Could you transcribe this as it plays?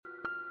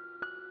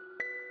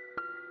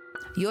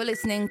You're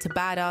listening to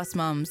Badass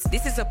Mums.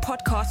 This is a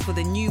podcast for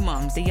the new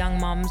mums, the young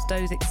mums,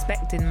 those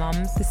expecting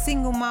mums, the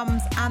single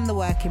mums and the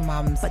working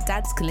mums. But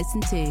dads can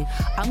listen too.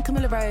 I'm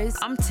Camilla Rose.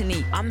 I'm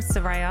Tanique. I'm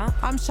Soraya.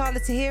 I'm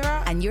Charlotte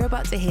Tahira. And you're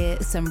about to hear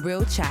some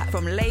real chat.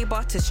 From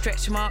labour to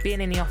stretch mark,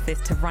 being in the office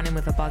to running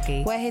with a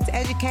buggy. We're here to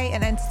educate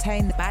and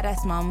entertain the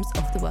badass mums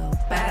of the world.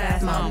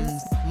 Badass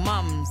mums.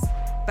 Mums.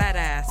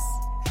 Badass.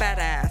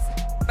 Badass.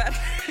 Badass.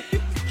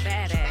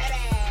 Badass.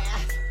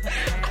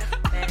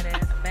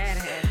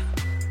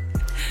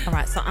 All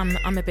right, so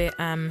I'm a bit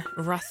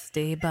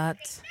rusty, but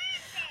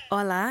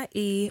hola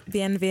y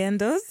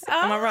bienvenidos.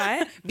 Am I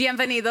right?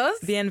 Bienvenidos.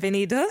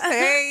 Bienvenidos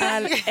Hey.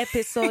 al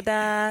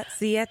episodio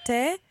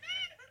 7.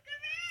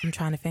 I'm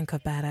trying to think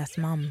of badass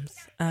mums.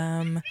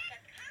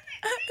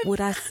 Would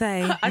I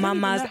say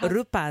mamas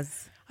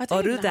rupas? I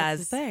don't even know how to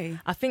Orudas. say.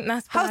 I think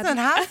that's Hold bad. on,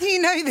 how do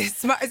you know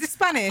this? Is it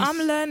Spanish? I'm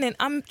learning.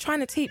 I'm trying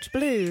to teach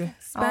Blue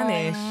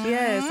Spanish.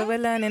 Yeah, so we're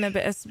learning a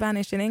bit of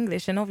Spanish and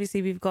English. And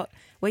obviously we've got,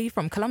 where are you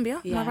from?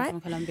 Colombia? Yeah, Am I right? I'm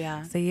from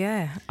Colombia. So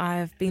yeah,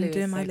 I've been Blue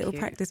doing is my so little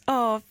cute. practice.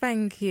 Oh,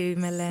 thank you,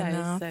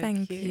 Milena. So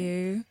thank cute.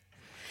 you.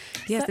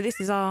 Yeah, so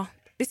this is our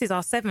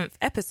 7th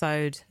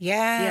episode.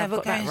 yeah, I've we're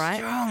got that going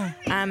right.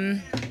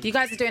 strong. You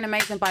guys are doing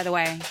amazing, by the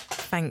way.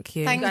 Thank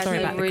you. You guys Sorry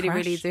are about the really,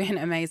 crash. really doing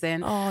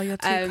amazing. Oh, you're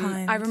too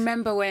kind. I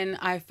remember when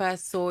I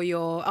first saw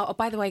your... Oh,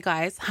 by the way,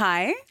 guys,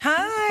 hi.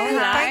 Hi.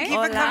 Hola. Thank you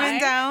for Hola. coming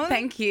down.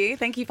 Thank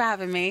you for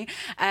having me.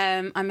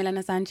 I'm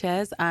Milena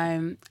Sanchez.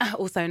 I'm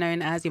also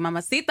known as your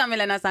mamacita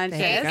Milena Sanchez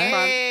There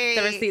you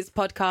from go. the Receipts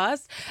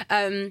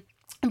podcast.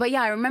 But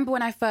yeah, I remember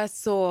when I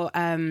first saw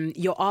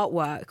your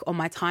artwork on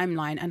my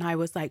timeline and I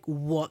was like,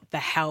 what the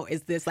hell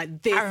is this?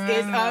 Like, this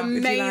is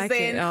amazing. Did you like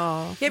it?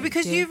 Oh, Yeah,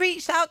 because you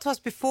reached out to us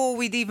before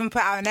we'd even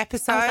put out an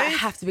episode. I was like, I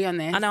have to be on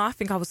this. I know. I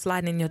think I was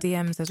sliding in your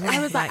DMs as well.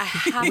 I was like, I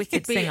have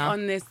wicked to be singer.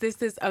 on this.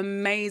 This is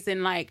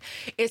amazing. Like,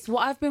 it's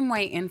what I've been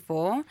waiting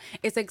for.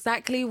 It's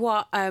exactly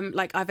what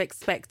I've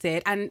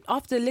expected. And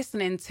after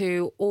listening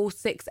to all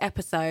 6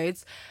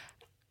 episodes,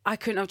 I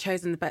couldn't have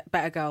chosen the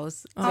better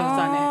girls to have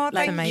done it.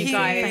 Like, thank you you.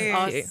 guys Thank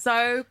are you.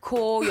 so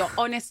cool. You're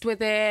honest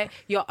with it.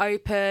 You're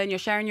open. You're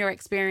sharing your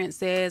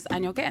experiences,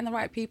 and you're getting the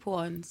right people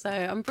on.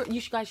 So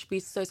you guys should be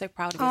so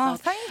proud of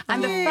yourselves. thank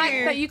and the you. fact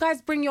that you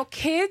guys bring your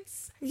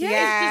kids.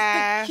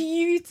 Yeah. It's just the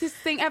cutest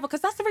thing ever,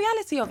 because that's the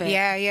reality of it.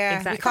 Yeah.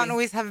 Exactly. We can't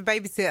always have a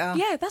babysitter.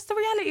 Yeah, that's the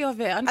reality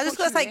of it. I just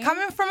got to say,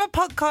 coming from a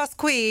podcast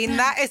queen,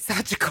 that is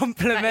such a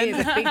compliment. That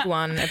is a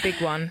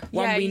big one.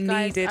 One we you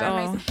guys needed. are Oh.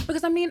 amazing.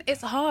 Because I mean,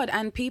 it's hard,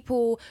 and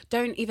people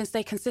don't even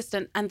stay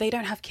consistent, and they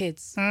don't have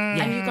kids.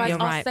 And you guys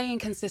you're are right. staying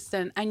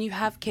consistent, and you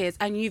have kids,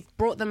 and you've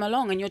brought them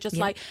along, and you're just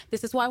like,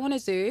 this is what I want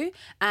to do,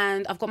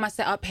 and I've got my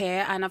setup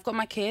here, and I've got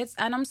my kids,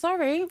 and I'm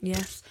sorry.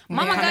 Yes.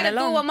 Mama Coming gotta do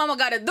along. what mama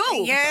gotta do.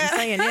 Yeah. I'm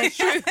saying, yeah, it's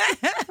true.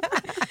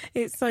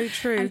 It's so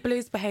true. And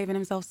Blue's behaving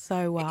himself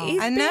so well.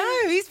 He's I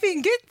know. He's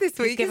been good this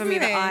week, giving me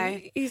isn't the he?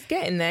 eye. He's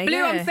getting there. Blue,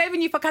 yeah. I'm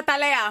saving you for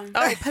Catalea.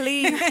 Oh,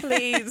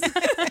 please.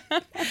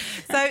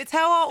 So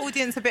tell our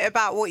audience a bit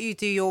about what you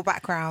do, your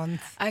background.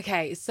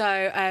 Okay,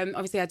 so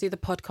obviously I do the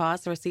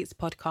podcast, the Receipts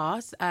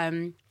podcast,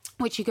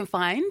 which you can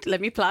find, let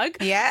me plug,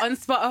 on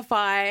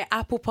Spotify,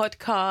 Apple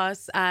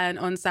Podcasts, and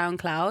on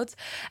SoundCloud.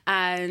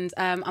 And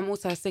I'm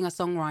also a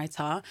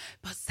singer-songwriter.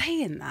 But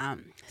saying that,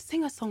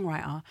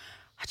 singer-songwriter,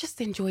 I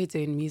just enjoy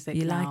doing music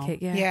You now. like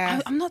it, yeah.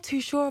 Yeah. I'm not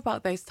too sure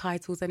about those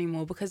titles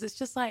anymore, because it's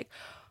just like,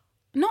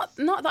 not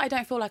that I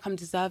don't feel like I'm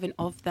deserving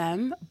of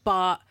them,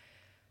 but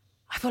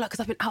I feel like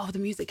because I've been out of the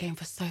music game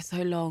for so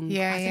long.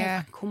 Yeah, I don't know yeah. if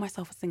I can call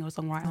myself a singer or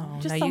songwriter. Oh,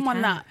 Just no, you someone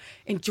can. that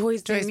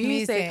enjoys doing Enjoys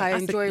music. music. I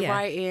That's the- enjoy yeah.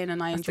 writing,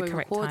 and I That's the enjoy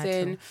correct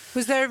recording. title.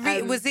 Was there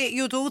was it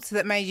your daughter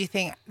that made you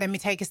think, let me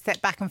take a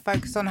step back and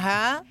focus on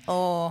her?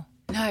 Or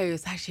No,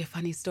 it's actually a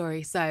funny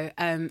story. So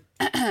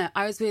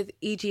I was with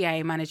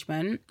EGA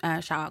Management.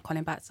 Shout out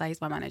Colin Batsa,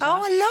 he's my manager.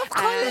 Oh, I love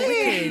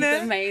Colin.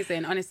 He's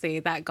amazing. Honestly,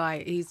 that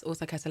guy, he's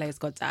also Ketele's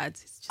goddad.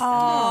 He's just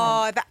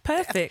oh, that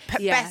Perfect.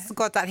 Yeah. best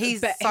god that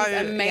he's But so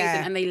he's amazing,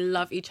 yeah. and they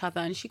love each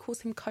other. And she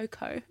calls him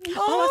Coco.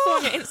 Oh,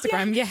 I saw on your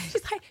Instagram. Yeah.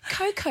 She's like,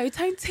 Coco,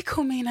 don't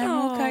tickle me no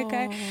more,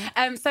 Coco.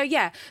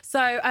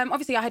 So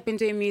obviously I had been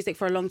doing music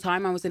for a long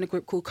time. I was in a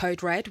group called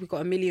Code Red. We got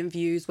 1 million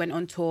views, went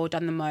on tour,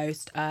 done the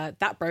most.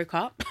 That broke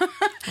up.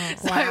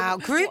 Wow,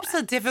 groups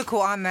are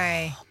difficult, aren't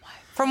they?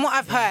 From what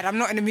I've heard, I'm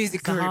not in a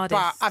music the group, but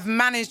hardest. I've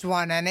managed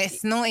one and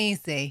it's not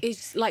easy.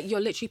 It's like you're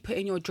literally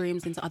putting your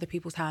dreams into other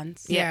people's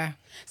hands. Yeah.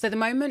 So the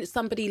moment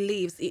somebody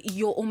leaves,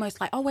 you're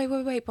almost like, oh,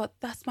 wait, but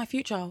that's my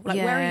future. Like,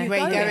 where are Yeah. you Where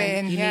you going?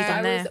 going? You Yeah. need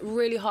I them was there.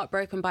 really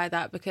heartbroken by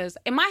that, because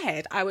in my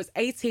head, I was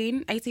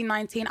 18,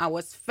 19. I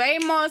was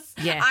famous.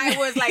 Yeah. I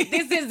was like,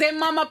 this is it,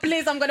 mama,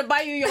 please. I'm going to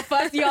buy you your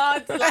first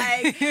yacht.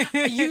 Like,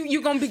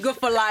 you're going to be good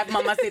for life,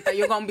 mama Sita.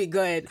 You're going to be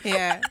good.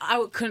 Yeah.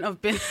 I couldn't have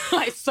been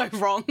like so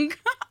wrong.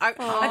 I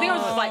think I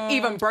was just like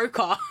even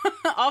broker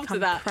after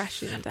that.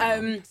 Crashing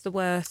down. It's the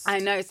worst. I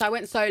know. So I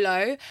went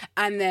solo,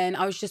 and then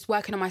I was just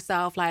working on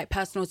myself, like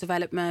personal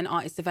development,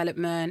 artist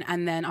development.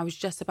 And then I was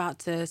just about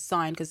to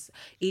sign, because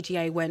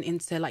EGA went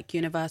into like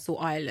Universal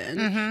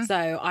Island. So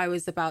I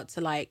was about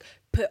to like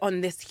put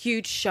on this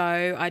huge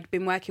show. I'd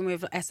been working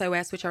with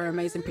SOS, which are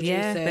amazing producers.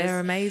 Yeah, they're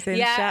amazing.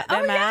 Yeah. Shout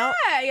them out.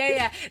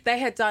 Yeah. They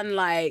had done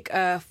like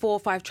 4 or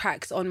 5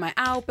 tracks on my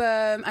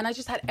album, and I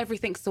just had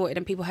everything sorted,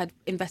 and people had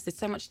invested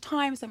so much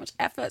time, so much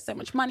effort, so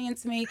much money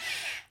into me.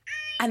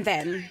 And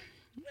then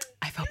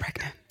I fell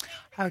pregnant.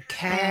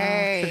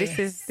 Okay. So this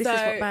is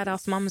what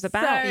Badass Mum's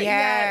about.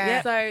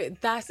 So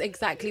that's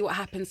exactly what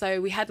happened.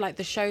 So we had like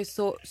the show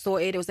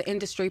sorted. It was an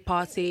industry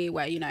party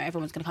where, you know,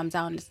 everyone's going to come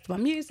down and listen to my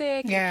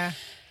music. Yeah.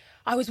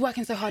 I was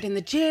working so hard in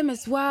the gym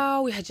as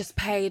well. We had just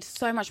paid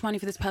so much money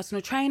for this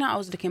personal trainer. I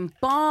was looking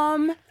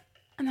bomb.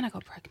 And then I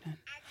got pregnant.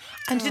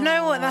 And do you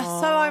know what? That's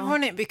so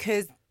ironic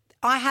because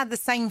I had the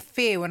same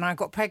fear when I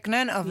got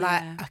pregnant of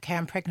like, okay,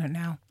 I'm pregnant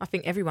now. I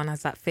think everyone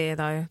has that fear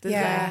though.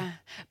 Yeah.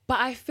 But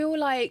I feel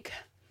like,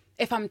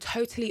 if I'm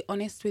totally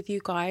honest with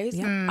you guys,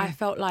 I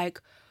felt like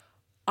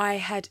I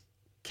had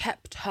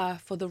kept her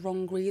for the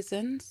wrong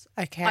reasons.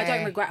 Okay. I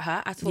don't regret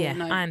her at all. Yeah,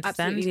 No, I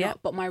understand, absolutely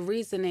not. But my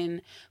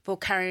reasoning for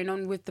carrying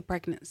on with the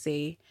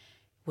pregnancy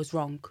was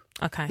wrong.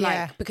 Okay.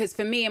 Like, because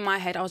for me in my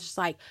head, I was just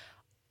like,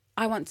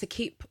 I want to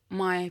keep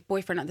my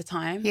boyfriend at the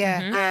time.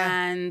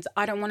 And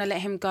I don't want to let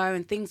him go.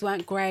 And things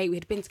weren't great. We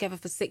had been together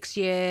for 6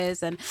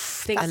 years and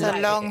things That's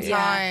a long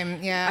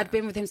time. Yeah. I'd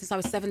been with him since I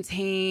was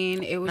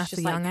 17. It was That's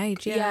just a like young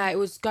age, it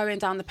was going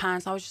down the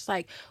pan. So I was just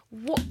like,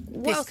 what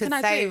This else could can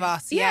I save do?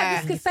 us,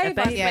 This could save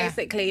us, Yeah.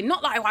 basically.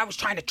 Not like I was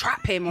trying to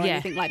trap him or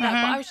anything like that,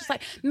 but I was just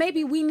like,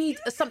 maybe we need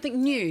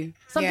something new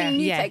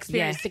to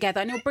experience together,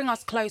 and it'll bring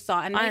us closer.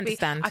 And maybe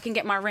understand. I can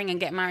get my ring and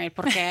get married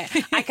porque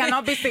I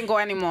cannot be single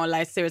anymore.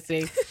 Like,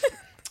 seriously.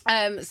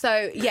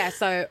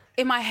 So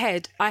in my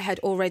head, I had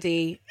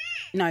already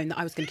known that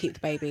I was going to keep the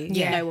baby.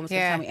 No one was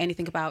going to tell me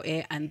anything about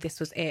it, and this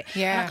was it.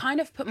 And I kind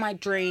of put my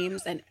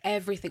dreams and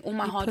everything, all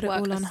my hard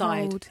work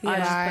aside. Hold. I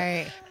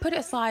just put it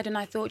aside, and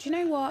I thought, you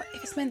know what?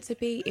 If it's meant to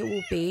be, it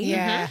will be.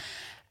 Yeah.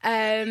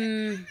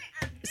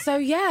 So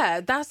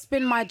yeah, that's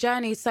been my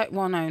journey.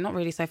 No, not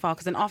really so far,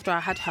 because then after I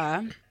had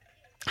her,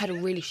 I had a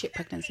really shit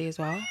pregnancy as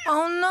well.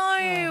 Oh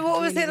no!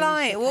 What was really, it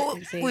like? really What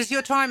pregnancy. was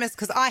your trimester?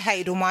 Because I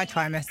hated all my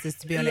trimesters,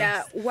 to be honest.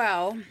 Yeah,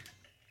 well,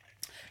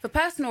 for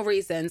personal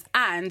reasons,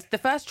 and the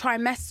first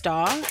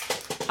trimester,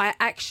 I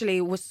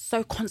actually was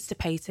so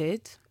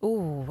constipated.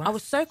 Oh, I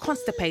was so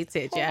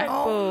constipated, yeah.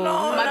 Oh,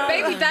 no. My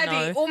baby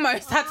daddy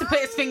almost had to put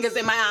his fingers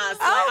in my ass.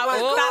 Like, I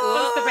was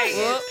that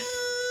constipated.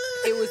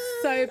 It was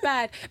so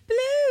bad.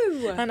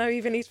 Blue. I know,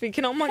 even he's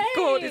thinking, oh my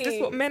God, is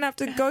this what men have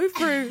to go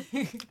through?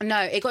 No,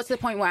 it got to the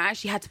point where I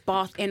actually had to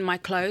bath in my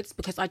clothes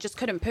because I just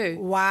couldn't poo.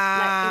 Wow.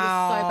 Like, it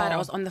was so bad. I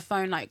was on the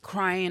phone, like,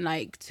 crying,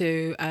 like,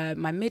 to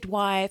my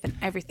midwife and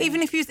everything.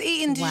 Even if you was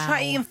eating, did you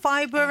try eating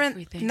fibre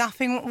Everything. and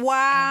nothing?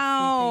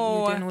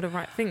 Wow. You're doing all the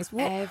right things.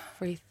 What?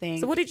 Everything.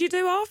 So what did you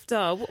do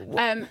after?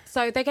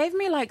 So they gave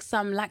me like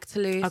some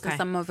Lactolose Okay. and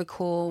some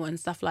Movicol and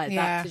stuff like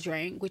that to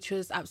drink, which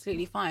was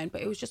absolutely fine. But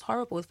it was just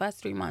horrible. The first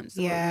 3 months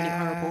were really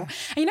horrible.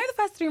 And you know, the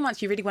first 3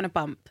 months you really want to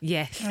bump.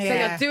 Yes. So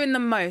you're doing the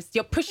most.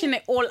 You're pushing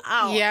it all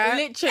out. Yeah.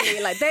 Literally.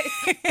 Like,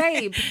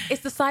 babe,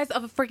 it's the size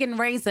of a friggin'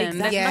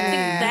 raisin. Exactly. There's nothing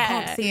there. You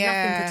can't see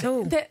nothing at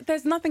all.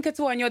 There's nothing at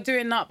all. And you're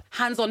doing up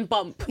hands on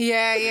bump.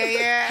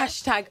 Yeah.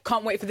 Hashtag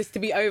can't wait for this to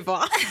be over.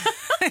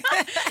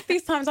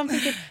 These times I'm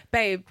thinking,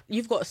 babe,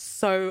 you've got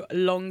so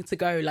long to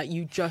go. Like,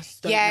 you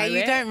just don't know you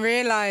it. don't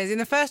realise. In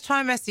the first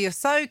trimester, you're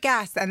so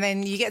gassed, and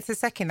then you get to the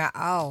second, like,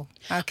 oh,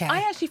 okay. I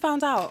actually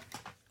found out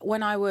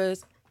when I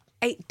was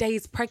 8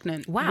 days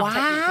pregnant. Wow.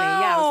 Technically.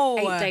 Yeah, I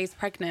was 8 days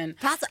pregnant.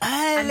 That's early.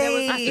 And there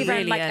was not even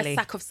Really like early. a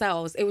sack of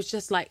cells. It was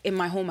just like in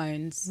my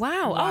hormones.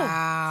 Wow.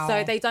 Wow.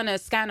 So they done a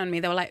scan on me.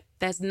 They were like,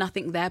 there's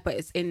nothing there, but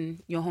it's in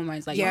your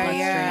hormones. Like, your Oh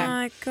bloodstream.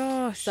 my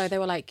gosh. So they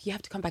were like, you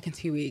have to come back in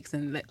 2 weeks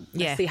and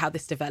let's see how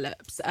this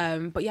develops.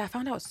 But yeah, I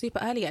found out super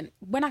early. And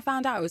when I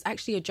found out, it was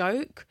actually a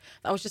joke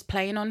that I was just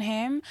playing on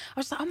him. I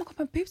was just like, oh my God,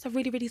 my boobs are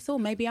really, really sore.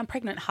 Maybe I'm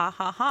pregnant. Ha,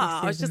 ha,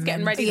 ha. I was just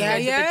getting ready to go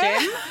to the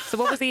gym. So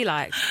what was he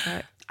like?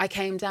 I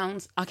came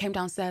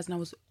downstairs and I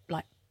was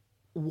like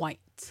white.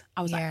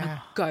 I was like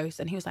a ghost,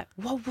 and he was like,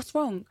 "Whoa, what's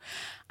wrong?"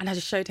 And I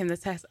just showed him the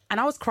test,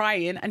 and I was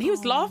crying, and he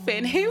was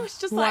laughing. He was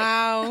just like,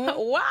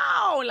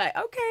 "Wow, like,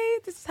 okay,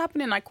 this is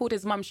happening." I called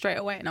his mum straight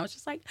away, and I was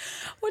just like,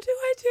 "What do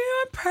I do?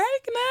 I'm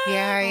pregnant."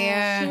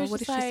 Yeah. She was What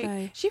just did she like,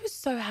 say? she was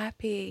so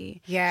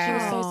happy. Yeah.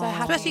 She was so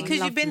happy. Especially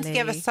because you've been Lovely.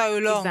 together so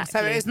long. So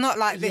Exactly. it's not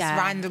like this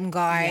random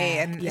guy.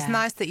 And it's Yeah.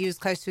 nice that you was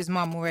close to his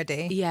mum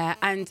already. Yeah,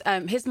 and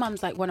his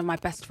mum's like one of my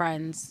best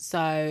friends,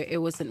 so it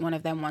wasn't one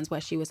of them ones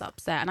where she was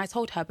upset. And I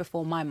told her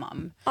before my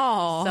mum.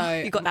 Oh, So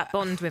you got that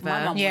bond with My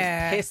her. mum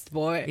was pissed,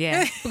 boy.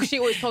 Yeah. Because she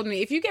always told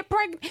me, if you get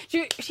pregnant,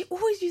 she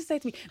always used to say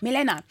to me,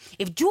 Milena,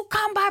 if you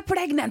come back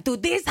pregnant to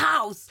this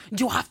house,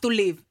 you have to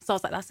leave. So I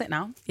was like, that's it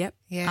now. Yep.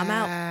 Yeah. I'm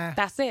out.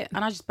 That's it.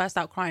 And I just burst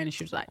out crying, and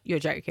she was like, you're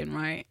joking,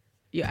 right?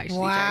 You're actually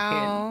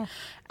Wow. joking.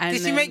 And Did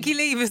she then- make you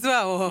leave as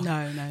well? Or?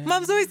 No.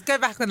 Mums always go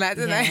back on that,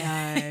 don't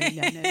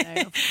they?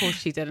 No. Of course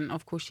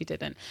she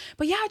didn't.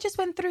 But yeah, I just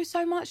went through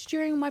so much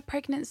during my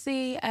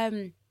pregnancy.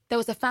 There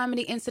was a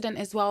family incident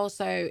as well,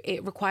 so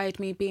it required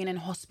me being in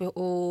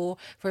hospital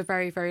for a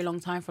very, very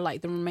long time, for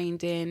like the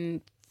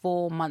remaining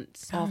 4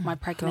 months of my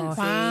pregnancy.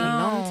 Wow.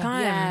 A long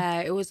time.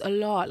 Yeah, it was a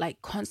lot,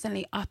 like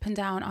constantly up and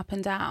down.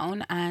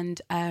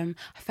 And I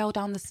fell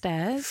down the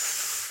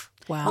stairs.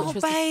 Wow. Which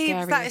was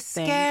babes, that is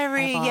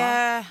scary.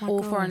 Yeah.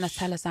 All for a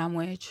Nutella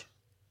sandwich.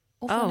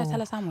 All for a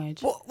Nutella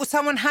sandwich. What,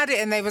 someone had it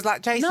and they was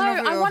like, Jason, No,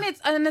 I wanted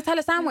a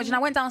Nutella sandwich and I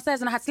went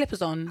downstairs and I had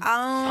slippers on.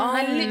 Oh,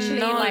 and I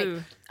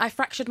literally, I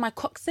fractured my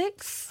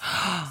coccyx.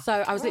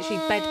 So I was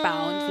literally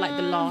bedbound for like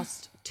the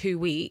last 2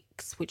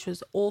 weeks, which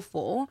was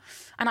awful.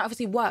 And I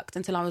obviously worked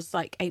until I was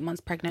like 8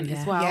 months pregnant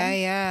as well.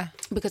 Yeah.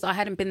 Because I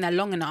hadn't been there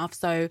long enough.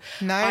 So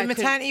no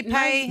maternity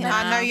pay.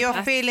 I know you're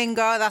feeling,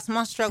 girl. That's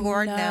my struggle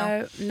right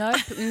now. No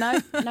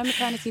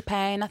maternity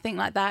pay, nothing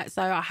like that.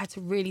 So I had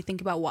to really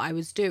think about what I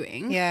was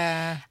doing.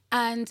 Yeah.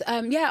 And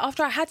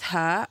after I had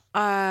her,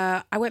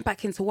 I went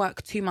back into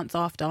work 2 months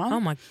after.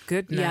 Oh my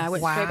goodness. Yeah, I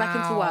went straight back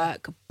into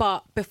work.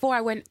 But before I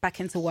went back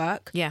into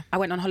work, I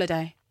went on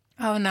holiday.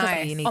 Oh,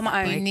 nice. On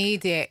my own. You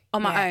need it.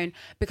 On my own.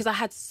 Because I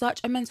had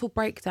such a mental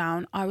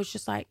breakdown. I was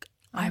just like,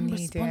 I'm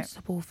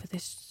responsible for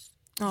this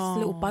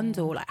little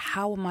bundle. Like,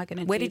 how am I going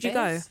to do this? Where did you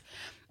go?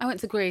 I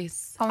went to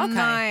Greece. Oh,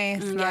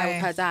 nice. Yeah,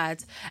 with her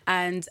dad.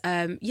 And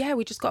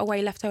we just got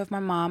away, left her with my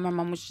mum. My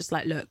mum was just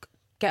like, look,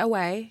 get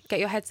away, get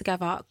your head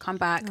together, come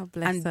back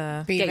and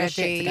her. get your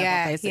shit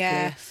together, basically.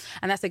 Yeah.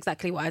 And that's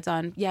exactly what I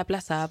done. Yeah,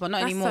 bless her, but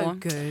not anymore. So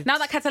good. Now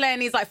that Catalina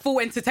needs like full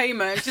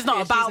entertainment, she's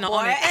not about she's not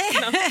boy.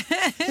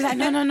 She's like,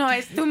 no,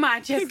 it's too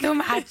much,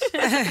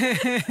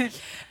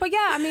 But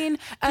yeah, I mean...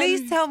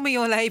 Please tell me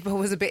your labour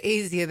was a bit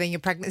easier than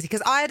your pregnancy,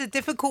 because I had a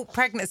difficult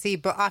pregnancy,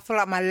 but I feel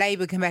like my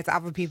labour compared to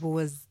other people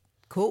was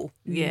cool.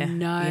 Yeah.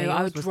 No,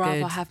 I would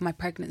rather have my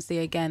pregnancy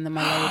again than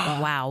my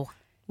labour. Wow.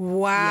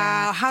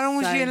 Yeah. How long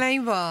was your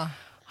labour?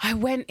 I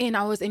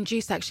was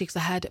induced actually because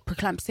I had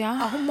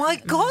preeclampsia. Oh my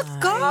God,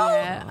 girl.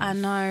 Yeah, I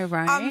know,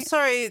 right? I'm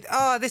sorry.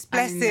 Oh, this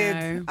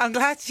blessed. I'm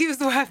glad she was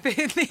worth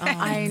it.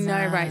 I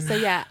know, right? So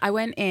yeah, I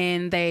went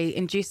in. They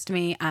induced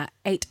me at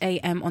 8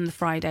 a.m. on the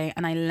Friday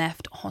and I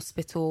left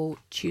hospital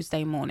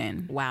Tuesday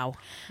morning. Wow.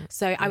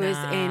 So I was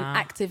in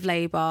active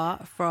labour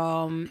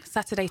from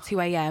Saturday 2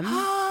 a.m.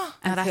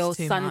 until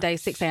Sunday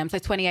 6 a.m. So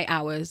 28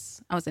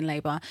 hours I was in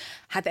labour.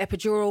 Had the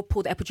epidural,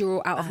 pulled the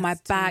epidural out of my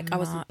back. I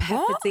was on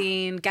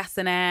pethidine, gas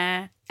and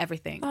air,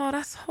 everything. Oh,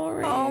 that's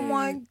horrible. Oh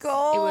my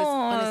God. It was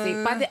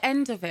honestly, by the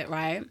end of it,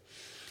 right?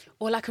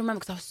 All I can remember,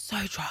 because I was so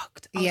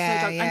drugged. I was so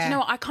drugged. And you know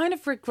what? I kind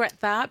of regret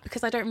that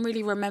because I don't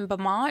really remember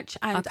much.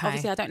 And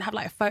obviously I don't have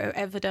like photo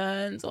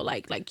evidence or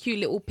like cute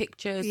little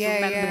pictures to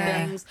remember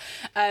things.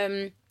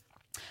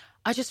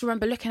 I just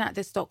remember looking at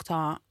this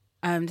doctor,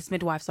 this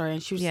midwife,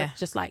 and she was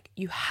just like,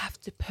 you have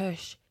to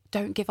push.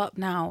 Don't give up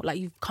now. Like,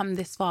 you've come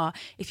this far.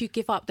 If you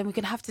give up, then we're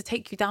going to have to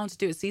take you down to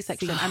do a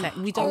C-section.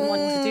 And we don't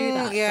want to do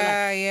that. So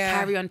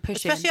carry on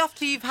pushing. Especially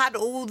after you've had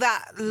all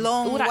that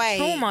long all that way.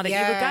 trauma that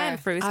you were going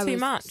through. It's too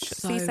much.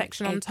 So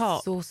C-section on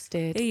top.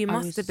 Exhausted. Yeah, you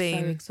must have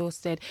been. So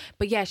exhausted.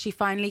 But yeah, she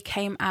finally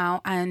came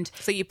out and...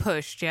 So you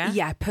pushed, yeah?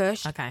 Yeah, I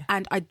pushed. Okay.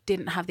 And I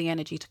didn't have the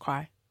energy to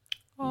cry.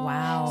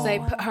 Wow. So they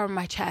put her on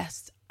my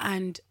chest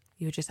and...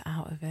 You were just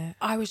out of it.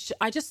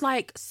 I just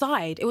like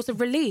sighed. It was a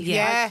relief.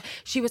 Yeah.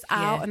 She was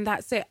out and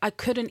that's it. I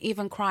couldn't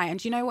even cry. And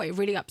do you know what? It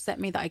really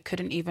upset me that I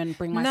couldn't even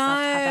bring myself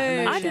to have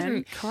that emotion. I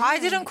didn't cry. I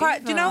didn't cry.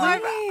 Do you know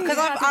why? Because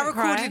I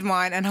recorded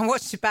mine and I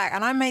watched it back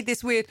and I made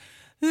this weird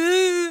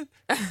noise.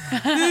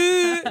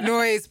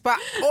 But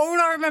all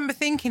I remember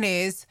thinking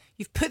is,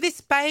 you've put this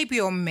baby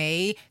on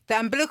me, the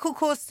umbilical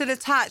cord's still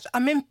attached,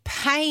 I'm in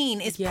pain,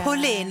 it's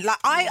pulling. Like,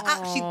 I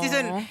actually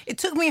didn't, it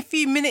took me a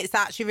few minutes to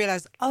actually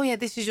realise, oh yeah,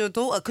 this is your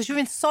daughter. Because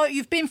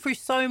you've been through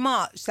so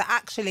much that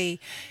actually,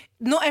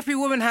 not every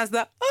woman has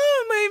that,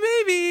 oh, my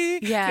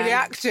baby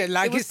reaction.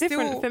 Like, it was it's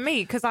different for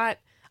me because I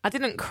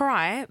didn't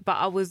cry, but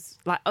I was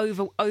like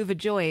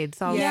overjoyed.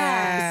 So I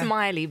was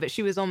smiley, but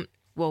she was on,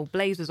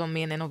 Blaze was on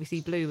me and then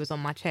obviously Blue was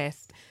on my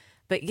chest.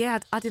 But yeah,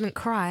 I didn't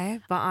cry,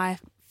 but I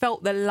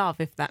felt the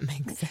love, if that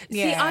makes sense.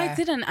 See, I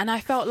didn't, and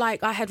I felt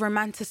like I had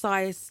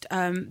romanticised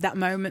that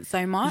moment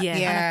so much.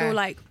 And I feel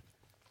like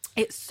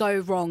it's so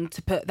wrong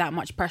to put that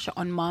much pressure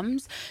on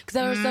mums, because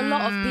there is a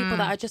lot of people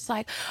that are just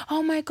like,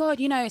 oh my God,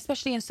 you know,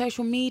 especially in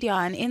social media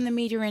and in the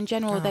media in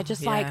general, they're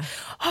just like,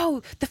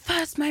 oh, the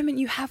first moment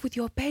you have with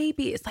your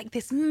baby, it's like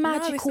this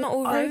magical,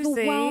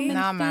 overwhelming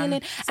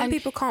feeling. Some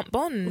people can't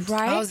bond.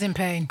 Right? I was in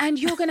pain. And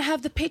you're going to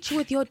have the picture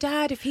with your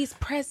dad if he's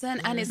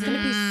present, and it's going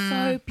to be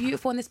so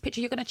beautiful. And this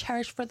picture you're going to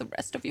cherish for the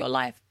rest of your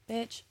life,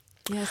 bitch.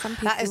 Yeah, some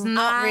people... That is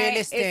not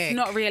realistic. It's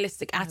not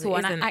realistic at all.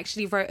 Isn't. And I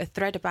actually wrote a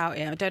thread about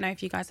it. I don't know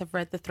if you guys have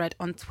read the thread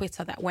on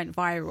Twitter that went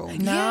viral.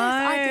 No.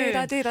 Yes,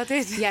 I did.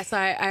 Yes,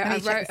 I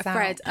wrote a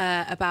thread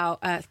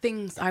about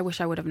things I wish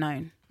I would have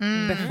known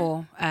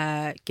before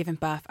giving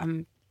birth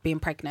and being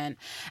pregnant.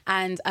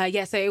 And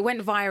so it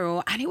went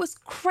viral, and it was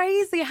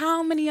crazy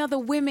how many other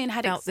women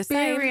had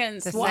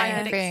experienced what I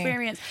had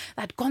experienced,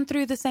 that had gone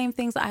through the same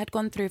things that I had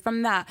gone through.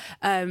 From that,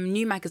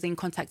 New Magazine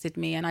contacted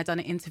me and I'd done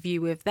an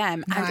interview with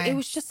them. And it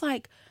was just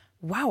like,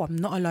 wow, I'm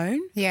not alone.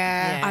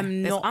 Yeah.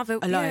 I'm not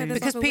alone.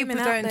 Because people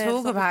don't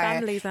talk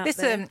about it.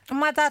 Listen,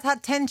 my dad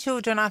had 10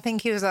 children. I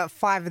think he was at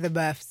 5 of the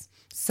births.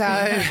 So,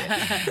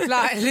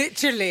 like,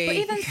 literally. But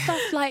even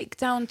stuff like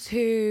down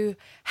to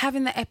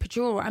having the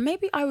epidural, and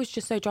maybe I was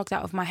just so drugged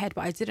out of my head,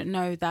 but I didn't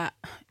know that.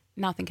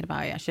 Now thinking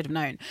about it, I should have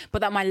known.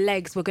 But that my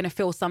legs were going to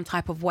feel some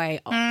type of way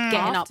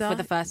getting up for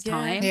the first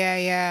time.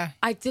 Yeah.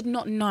 I did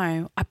not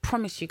know. I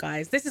promise you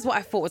guys. This is what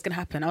I thought was going to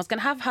happen. I was going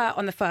to have her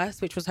on the 1st,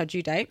 which was her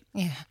due date.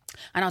 Yeah.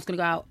 And I was going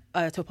to go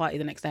out to a party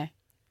the next day.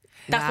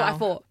 That's what I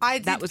thought. I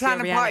did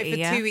plan a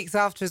party for 2 weeks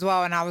after as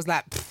well, and I was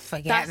like,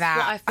 forget that. That's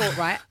what I thought,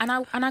 right?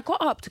 And I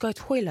got up to go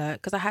toilet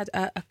because I had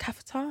a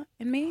catheter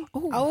in me.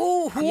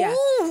 Oh, yeah.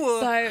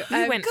 So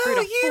you went through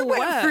the full work.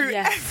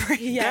 every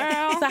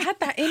yeah. So I had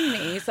that in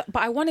me,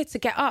 but I wanted to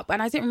get up,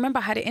 and I didn't remember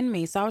I had it in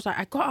me. So I was like,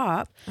 I got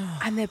up,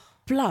 and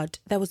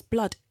there was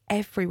blood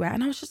everywhere,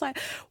 and I was just like,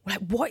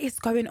 what is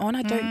going on?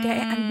 I don't get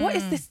it. And what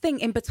is this thing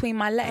in between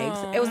my legs?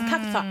 It was a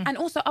catheter, and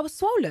also I was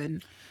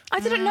swollen. I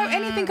didn't know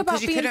anything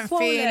about being swollen. Because you couldn't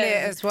feel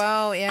it as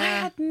well, yeah. I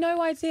had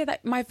no idea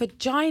that my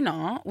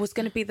vagina was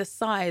going to be the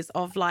size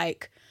of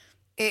like...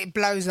 It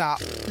blows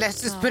up.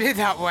 Let's just put it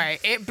that way.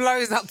 It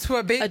blows up to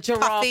a big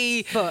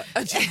puffy... foot.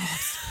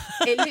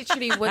 It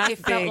literally was, it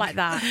felt like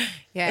that.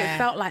 Yeah. It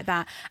felt like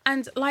that.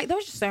 And like, there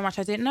was just so much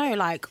I didn't know,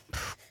 like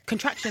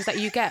contractions that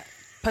you get.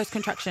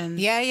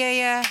 Post-contractions.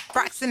 Yeah.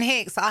 Braxton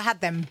Hicks, I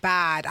had them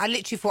bad. I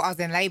literally thought I was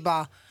in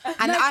labour.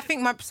 And I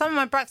think some of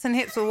my Braxton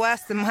Hips were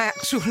worse than my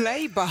actual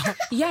labour.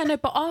 Yeah, no,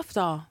 but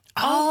after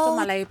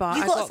my labour,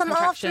 I got some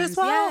after as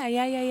well?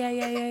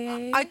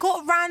 Yeah. I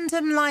got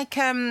random, like,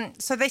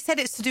 so they said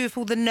it's to do with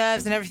all the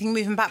nerves and everything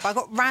moving back, but I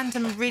got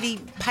random, really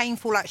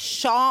painful, like,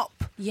 sharp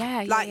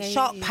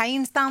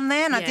pains down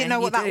there, and I didn't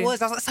know what that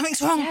was. I was like,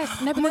 something's wrong.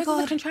 Yes, no, but those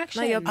are the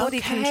contractions. No, your body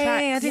contracts.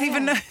 I didn't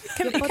even know.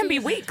 It can be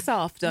weeks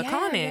after,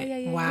 can't it?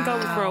 Yeah. Wow. It can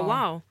go for a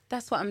while.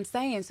 That's what I'm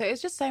saying. So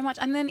it's just so much.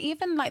 And then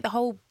even like the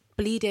whole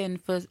bleeding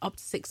for up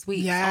to 6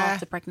 weeks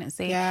after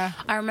pregnancy. Yeah.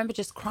 I remember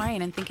just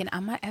crying and thinking,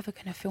 am I ever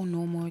going to feel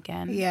normal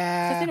again?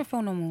 Yeah. So I didn't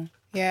feel normal.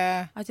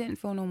 Yeah. I didn't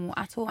feel normal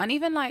at all. And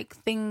even like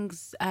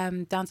things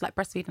down to like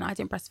breastfeeding, I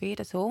didn't breastfeed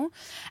at all.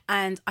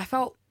 And I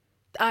felt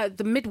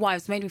the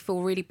midwives made me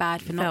feel really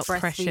bad for not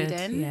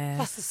breastfeeding. Yeah.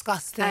 That's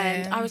disgusting.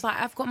 And I was like,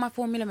 I've got my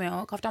formula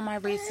milk, I've done my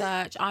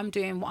research, I'm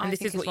doing what I think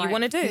this is what right you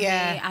want to do.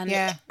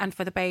 And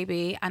for the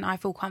baby, and I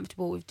feel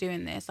comfortable with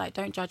doing this. Like,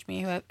 don't judge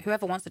me.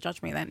 Whoever wants to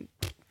judge me, then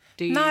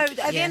do you. No, at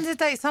the end of the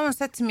day, someone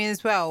said to me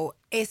as well,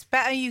 it's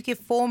better you give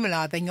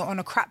formula than you're on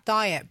a crap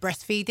diet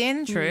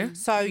breastfeeding. True.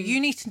 So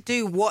you need to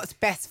do what's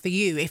best for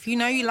you. If you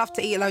know you love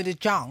to eat a load of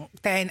junk,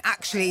 then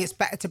actually it's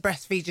better to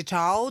breastfeed your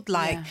child.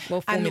 Like,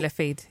 well, formula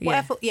feed.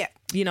 Whatever,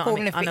 you know what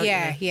formula I mean?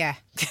 Yeah.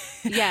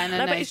 Yeah,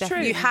 no, but it's true.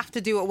 You have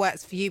to do what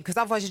works for you, because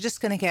otherwise you're just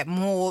going to get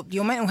more.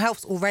 Your mental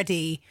health's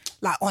already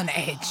like on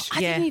edge. I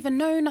didn't even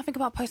know nothing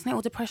about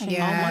postnatal depression.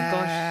 Yeah. Oh my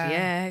gosh.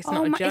 Yeah, it's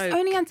not a joke. It's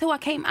only until I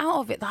came out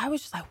of it that I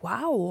was just like,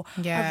 wow,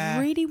 I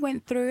really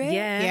went through it.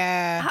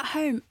 Yeah. At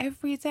home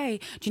every day.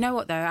 Do you know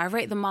what though? I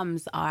rate the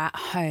mums are at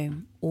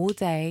home all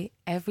day,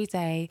 every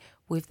day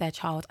with their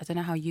child. I don't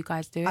know how you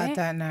guys do it. I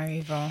don't know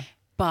either.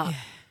 But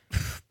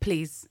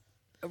please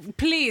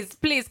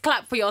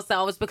clap for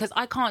yourselves, because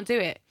I can't do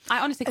it. I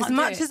honestly can't do it.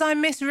 As much as I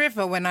miss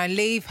River when I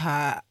leave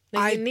her,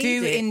 I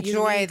do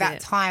enjoy that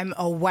time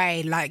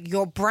away. Like,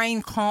 your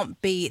brain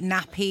can't beat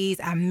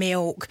nappies and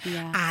milk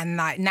and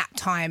like nap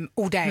time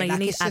all day. No, you like,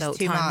 need it's adult just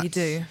too time. much. You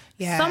do.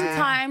 Yeah.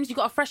 Sometimes you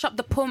got to fresh up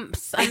the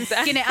pumps and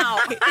skin it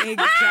out.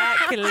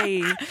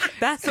 Exactly.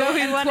 That's what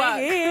we want to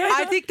hear.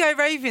 I did go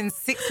raving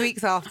 6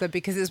 weeks after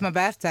because it was my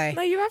birthday.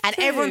 No, you have and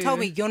to. everyone told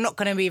me, you're not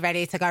going to be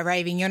ready to go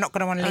raving. You're not going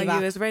to want to leave you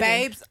her. was ready.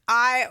 Babes,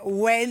 I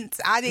went.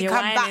 I didn't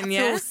come back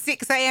till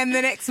 6 a.m.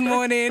 the next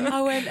morning.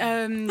 I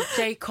went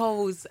J.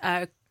 Cole's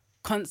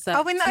concert.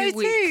 Oh, in the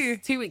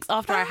O2? 2 weeks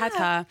after I had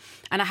her,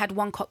 and I had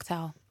one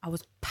cocktail. I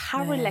was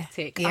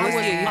paralytic. Yeah. I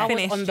was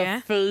Finished, on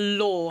the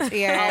floor.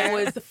 Yeah. I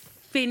was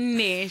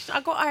finished. I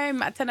got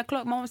home at 10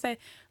 o'clock. Mom said,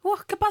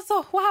 "What? ¿Qué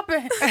pasó? What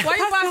happened? Why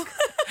you back?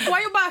 Why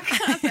you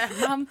back?" I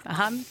said, "Mum,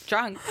 I'm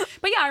drunk."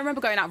 But yeah, I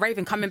remember going out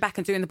raving, coming back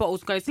and doing the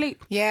bottles, go to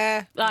sleep.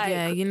 Yeah.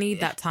 Yeah, you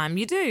need that time.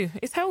 You do.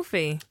 It's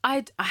healthy.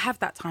 I have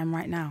that time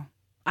right now.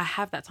 I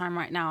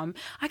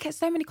get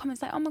so many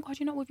comments like, "Oh my God,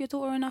 you're not with your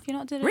daughter enough. You're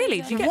not doing it."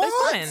 Really? Do you get those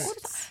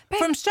comments? Babe,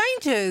 from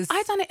strangers?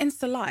 I done it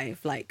Insta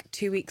Live like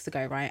 2 weeks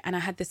ago, right? And I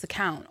had this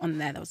account on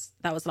there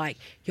that was like,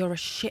 "You're a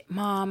shit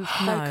mom.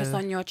 Focus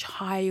on your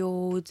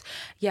child."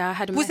 Yeah, I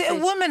had a message. Was it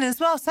a woman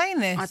as well saying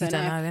this? I don't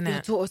know. innit?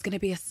 Your daughter's going to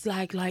be a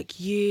slag like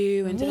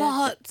you. And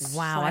What?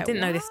 Wow, I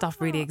didn't know this stuff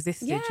really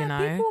existed, yeah, you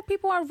know?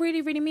 people are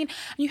really, really mean.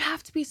 And you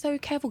have to be so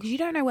careful because you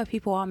don't know where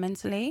people are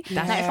mentally.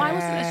 Like, if I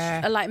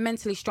wasn't a like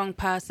mentally strong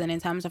person in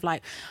terms of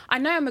like, I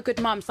know I'm a good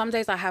mum. Some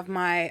days I have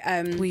my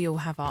we all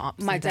have our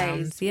ups my and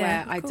downs. days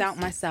where I doubt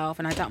myself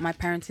and I doubt my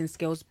parenting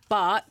skills,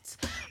 but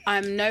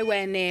I'm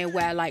nowhere near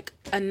where like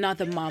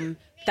another mum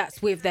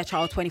that's with their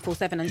child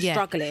 24/7 and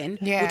struggling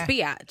would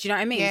be at. Do you know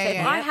what I mean? So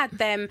if I had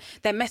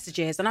their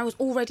messages and I was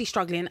already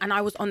struggling and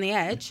I was on the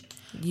edge,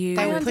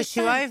 they would push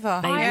you over.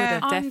 They would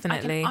have,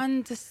 definitely. I can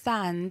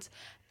understand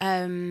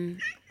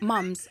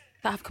mums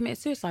that have committed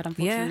suicide,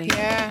 unfortunately.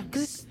 Yeah.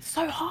 Because it's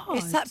so hard.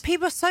 It's that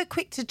people are so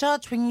quick to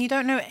judge when you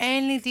don't know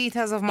any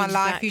details of my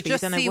life. You Exactly.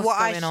 just You don't know see what's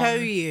what I going show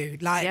on. you.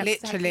 Like,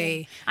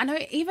 literally. I know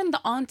even the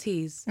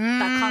aunties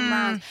that come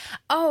round.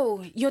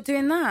 Oh, you're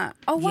doing that.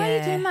 Oh, why are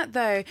you doing that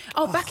though?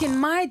 Oh, back in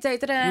my day,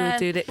 We'll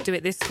do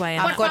it this way.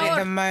 I've got it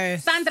the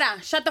most.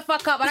 Sandra, shut the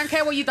fuck up. I don't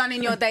care what you've done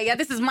in your day. Yeah,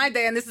 this is my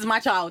day and this is my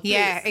child.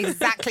 Yeah, please.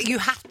 exactly. You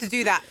have to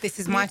do that. This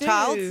is my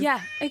child.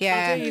 Yeah, exactly.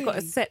 Yeah. You've got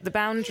to set the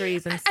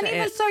boundaries and set And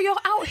even it. so, you're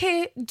out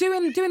here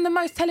doing the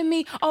most, telling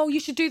me, oh, you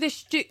should do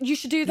this, you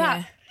should do that.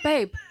 Yeah.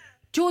 Babe,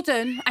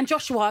 Jordan and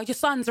Joshua, your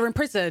sons are in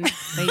prison.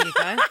 There you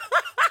go.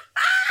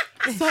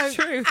 So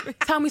True.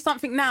 tell me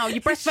something now.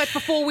 You breastfed for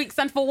 4 weeks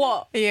and for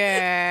what?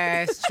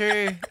 Yeah, it's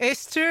true.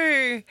 It's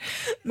true.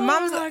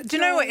 Mums, do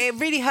you know what? It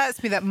really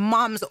hurts me that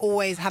mums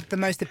always have the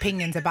most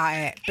opinions about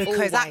it.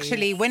 Because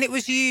actually, when it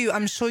was you,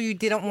 I'm sure you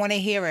didn't want to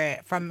hear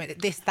it from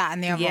this, that,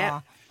 and the other.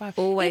 Yeah.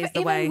 Always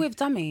the way. Even with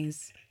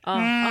dummies.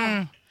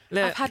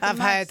 Look, I've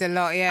heard a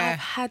lot, yeah. I've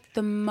had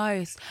the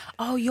most.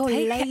 Oh, you're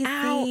Take it lazy.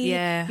 out.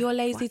 Yeah. You're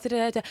lazy.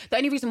 Da-da-da-da. The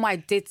only reason why I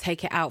did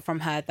take it out from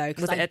her, though,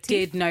 because Was it I her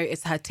teeth? did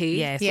notice her teeth.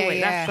 Yeah, Yeah, always,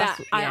 yeah.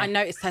 that's I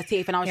noticed her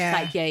teeth and I was just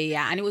like,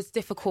 yeah. And it was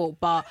difficult,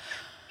 but...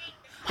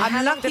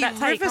 I'm lucky did that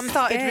take? River I'm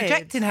started scared.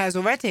 rejecting hers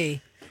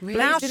already. Really?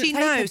 Now Didn't she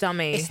take a knows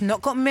dummy. it's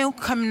not got milk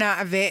coming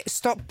out of it.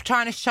 Stop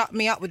trying to shut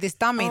me up with this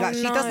dummy. Like,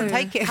 she doesn't no.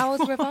 take it. How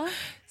old River?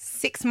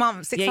 6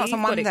 months. 6 Yeah, months on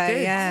you've got it Monday.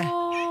 good.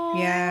 Yeah.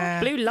 Yeah.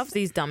 Blue loves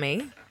these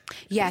dummy.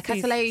 Yeah, His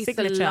Castle used to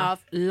signature.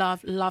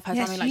 love her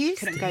Yeah, dummy. she Like, she used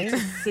couldn't to. go to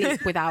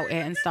sleep without it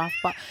and stuff.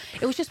 But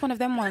it was just one of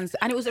them ones.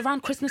 And it was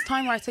around Christmas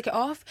time where I took it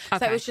off. So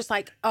Okay. it was just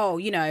like, oh,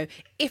 you know,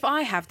 if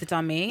I have the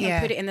dummy Yeah.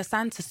 and put it in the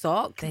Santa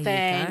sock, There you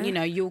then, go. you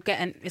know, you'll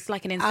get it's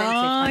like an incentive Oh,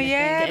 kind of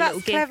yeah, thing. Get a that's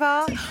little gift.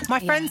 clever. My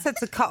friend said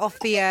to cut off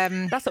the...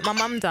 That's what my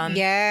mum done.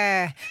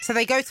 Yeah. So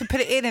they go to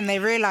put it in and they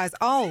realise,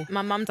 oh...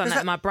 My mum done There's that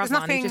with my there's brother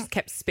and he nothing- just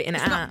kept spitting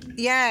it it's out. not-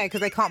 yeah,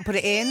 because they can't put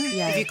it in.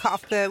 Yeah. If you cut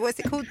off the... What's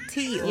it called?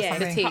 Teat or Yeah,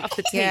 the something? teat. Cut off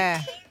the teeth.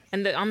 Yeah.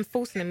 And I'm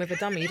forcing him with a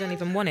dummy. You don't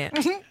even want it.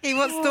 He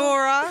wants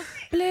Dora.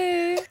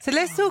 Blue. So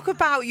let's talk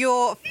about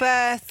your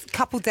first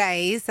couple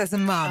days as a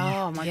mum.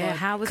 Oh, my Yeah, God.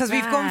 how was Because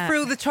we've gone that?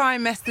 through the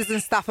trimesters and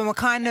stuff and we're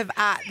kind of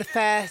at the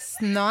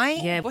first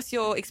night. Yeah. What's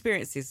your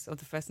experiences of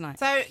the first night?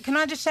 So can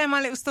I just share my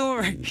little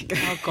story?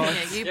 Oh, God.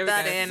 You Here we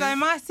that go. in. So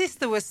my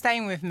sister was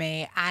staying with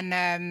me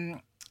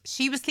and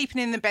she was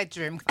sleeping in the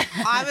bedroom.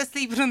 I was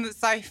sleeping on the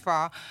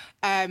sofa.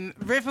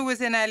 River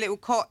was in her little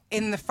cot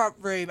in the front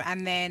room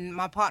and then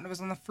my partner was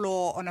on the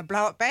floor on a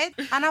blow-up bed.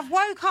 And I've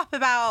woke up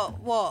about,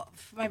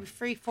 maybe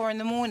 3, 4 in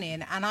the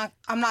morning and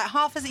I'm like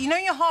half asleep. You know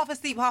you're half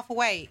asleep, half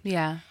awake?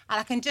 Yeah. And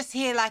I can just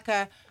hear like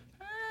a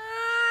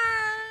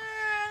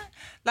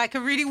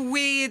really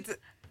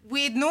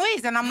weird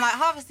noise. And I'm like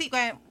half asleep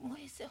going, what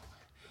is it?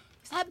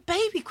 Is that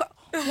baby crying?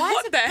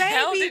 What the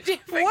hell did you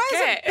Why is a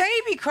forget?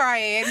 baby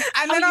crying?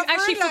 And Oh, then you I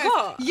actually realised,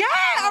 forgot? Yeah,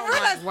 I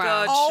realised.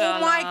 God, Oh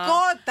my Shala.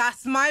 God,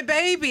 that's my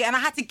baby. And I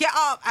had to get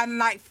up and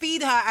like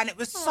feed her, and it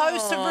was so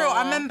surreal.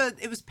 I remember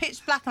it was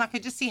pitch black, and I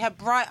could just see her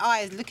bright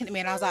eyes looking at me,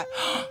 and I was like,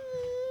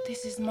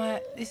 this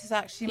is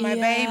actually my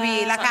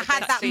baby. Like I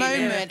had that actually,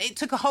 yeah. moment. It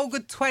took a whole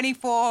good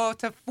 24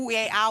 to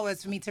 48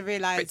 hours for me to For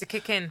realise it to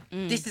kick in.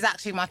 this is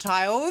actually my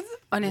child.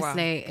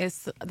 Honestly,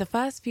 it's the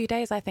first few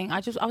days. I think I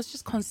was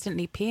just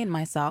constantly peeing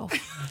myself.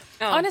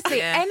 Oh, Honestly,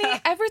 yeah.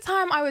 every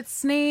time I would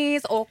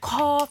sneeze or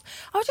cough,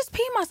 I would just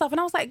pee myself, and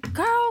I was like,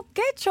 "Girl,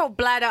 get your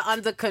bladder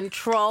under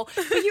control."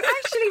 But you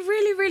actually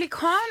really, really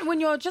can't when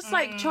you're just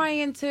like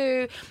trying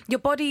to. Your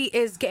body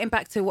is getting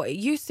back to what it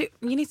used to.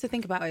 You need to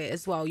think about it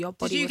as well. Your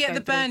body. Did you was get going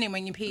the through- burning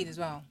when you peed as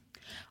well?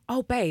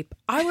 Oh, babe,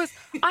 I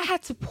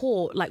had to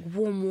pour like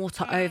warm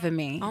water over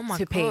me Oh my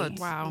to pee. God.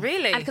 Wow.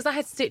 Really? And because I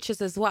had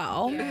stitches as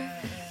well.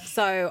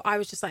 So I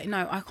was just like,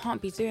 no, I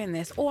can't be doing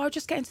this. Or I'll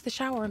just get into the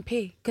shower and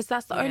pee because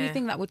that's the only Yeah.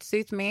 thing that would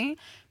suit me.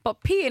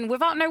 But peeing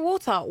without no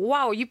water,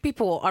 wow, you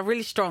people are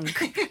really strong.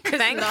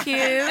 Thank you.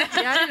 Yeah,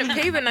 I didn't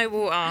pee with no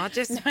water. I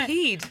just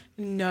peed.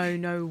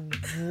 No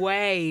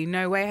way,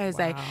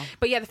 Jose. Wow.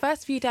 But yeah, the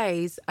first few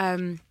days,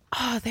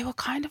 they were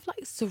kind of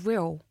like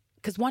surreal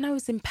because one, I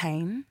was in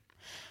pain.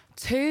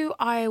 2,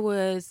 I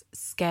was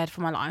scared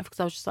for my life because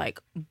I was just like,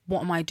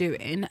 what am I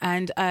doing?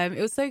 And it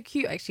was so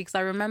cute actually because I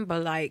remember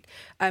like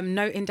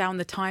noting down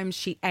the times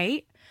she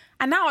ate.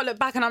 And now I look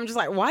back and I'm just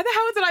like, why the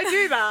hell did I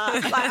do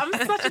that? Like,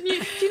 I'm such a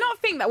new... Do you not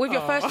think that with your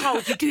first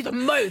child, you do the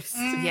most?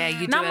 Yeah,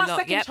 you do Now a my lot.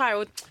 second Yep.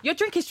 child, you're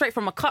drinking straight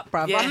from a cup,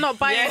 bruv. Yeah. I'm not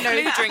buying no...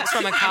 Blue drinks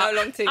from a cup. No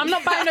long tea. I'm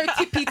not buying no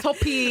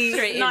tippy-toppy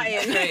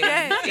nothing.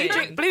 Yeah, you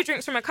drink blue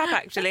drinks from a cup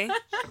actually,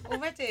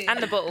 Already? and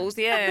the bottles.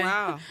 Yeah.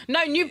 Wow. No,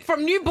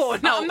 from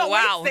newborn. No, I'm not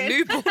wasting.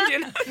 newborn. You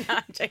know? No,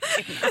 I'm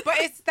joking.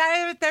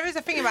 But there is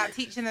a thing about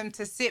teaching them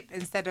to sip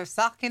instead of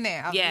suck,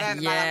 innit? I've Yeah. learned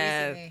about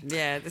that recently.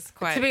 Yeah, this is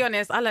quite... To be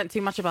honest, I learned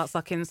too much about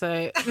sucking, so...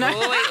 No.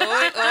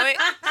 Oi.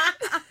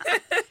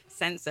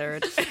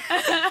 censored.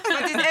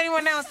 But did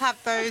anyone else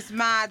have those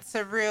mad,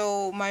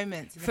 surreal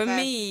moments? in the For first-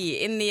 me,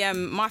 in the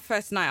my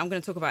first night, I'm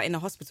going to talk about in the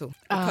hospital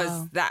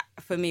because that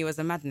for me was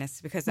a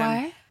madness. Because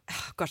Why?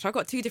 gosh, I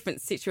got two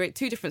different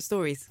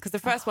stories because the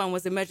first one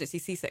was emergency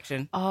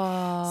C-section.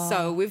 Oh.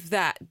 So with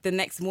that, the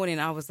next morning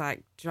I was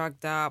like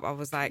drugged up. I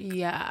was like,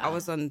 Yeah. I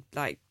was on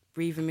like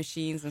breathing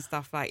machines and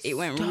stuff. Like it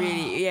went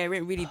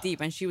really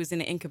deep, and she was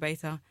in an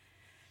incubator.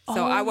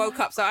 So I woke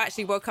up. So I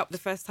actually woke up the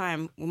first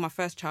time with my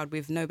first child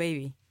with no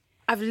baby.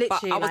 I've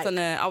literally. But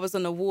I was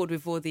on a ward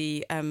with all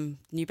the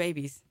new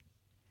babies.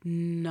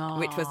 No.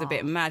 Which was a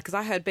bit mad because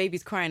I heard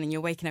babies crying and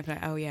you're waking up like,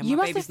 oh yeah, my you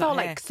must have baby's felt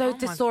not like here. so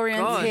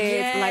disoriented.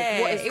 Yeah.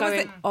 Like what is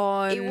going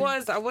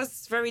on? I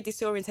was very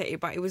disorientated,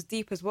 but it was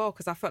deep as well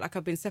because I felt like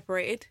I've been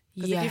separated.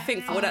 Because if you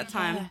think for all that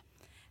time,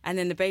 and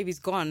then the baby's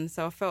gone,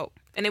 so I felt.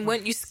 And then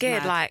weren't you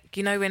scared, like,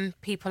 you know, when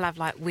people have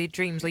like weird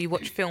dreams or you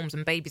watch films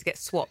and babies get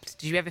swapped?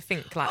 Did you ever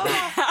think like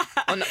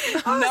that? Or no?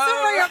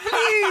 Sorry,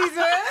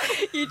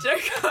 please. You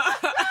joke.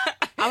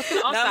 I was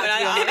going to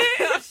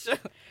ask that.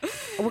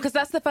 Well, because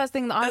that's the first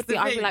thing that I'd be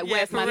like,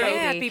 where's my baby?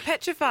 Yeah, I'd be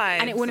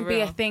petrified. And it wouldn't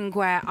be a thing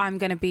where I'm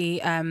going to be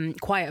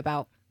quiet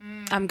about.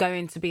 I'm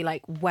going to be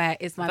like, where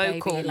is my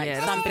Vocal, baby? Like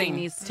yeah, somebody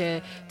needs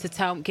to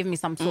give me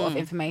some sort of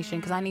information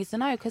because I need to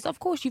know. Because of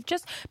course you've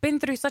just been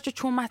through such a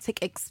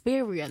traumatic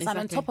experience, and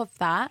on top of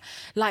that,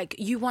 like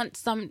you want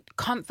some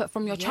comfort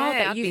from your child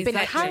that you've been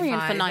carrying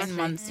for 9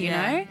 months, you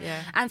know,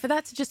 and for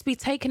that to just be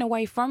taken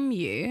away from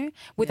you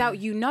without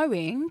you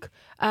knowing.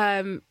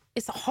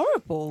 It's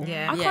horrible.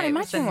 Yeah. I can't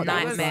imagine what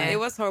that was like. It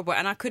was horrible.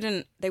 And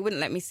they wouldn't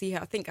let me see her.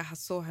 I think I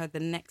saw her the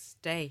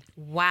next day.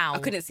 Wow. I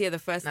couldn't see her the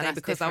first day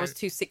because I was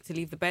too sick to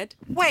leave the bed.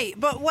 Why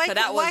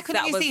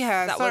couldn't you see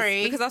her?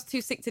 Sorry. Because I was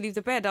too sick to leave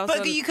the bed.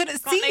 But you couldn't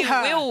see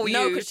her. No,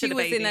 because she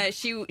was in a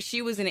she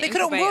was in an They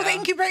incubator. couldn't will the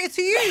incubator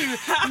to you.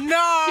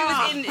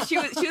 No. She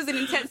was in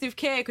intensive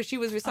care because she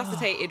was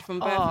resuscitated from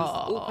birth and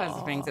all kinds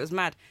of things. It was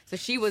mad. So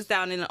she was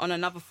down on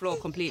another floor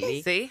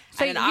completely. See?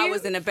 So and then I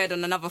was in a bed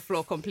on another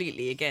floor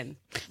completely again.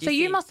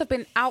 You must have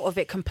been out of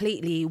it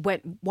completely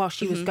while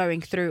she was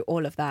going through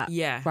all of that.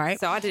 Yeah. Right?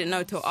 So I didn't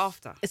know till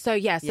after. So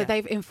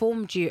they've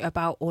informed you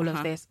about all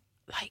of this.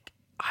 Like,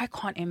 I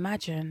can't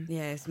imagine.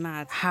 Yeah, it's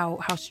mad. How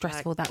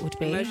stressful that would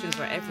be. Emotions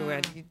were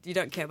everywhere. You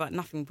don't care about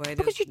nothing, boy.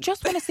 Because you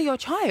just want to see your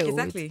child.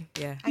 Exactly.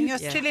 Yeah. And you're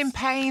still in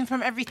pain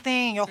from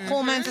everything. Your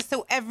hormones are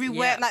still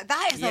everywhere. Yeah. Like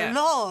that is a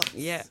lot.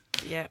 Yeah.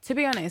 Yeah. To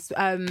be honest,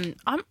 I'm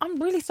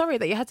really sorry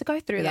that you had to go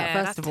through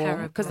that first of all,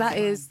 because that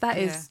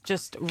is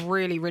just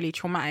really, really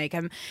traumatic,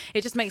 and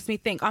it just makes me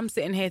think. I'm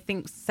sitting here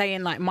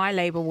saying like my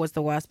labour was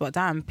the worst, but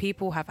damn,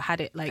 people have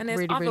had it like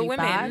really, really women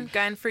bad,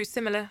 going through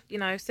similar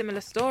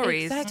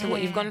stories to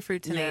what you've gone through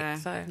tonight. Yeah.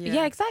 So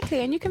exactly,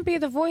 and you can be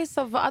the voice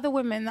of other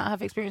women that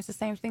have experienced the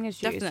same thing as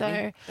you.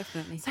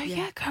 Definitely. So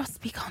girl,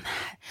 speak on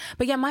that.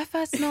 But yeah, my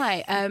first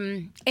night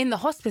in the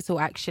hospital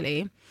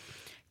actually.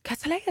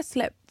 Catalea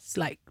slept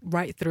like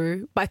right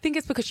through, but I think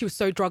it's because she was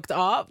so drugged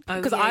up.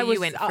 Because you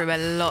went through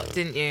a lot,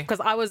 didn't you? Because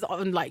I was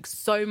on like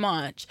so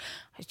much,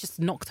 I just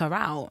knocked her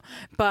out.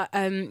 But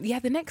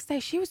the next day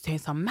she was doing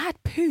some mad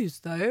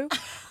poos though.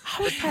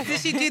 I was like,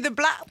 did she do the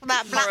black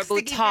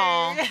horrible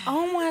tar?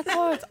 Oh my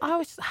god! I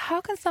was just,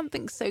 how can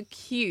something so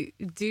cute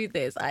do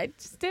this? I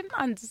just didn't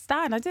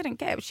understand. I didn't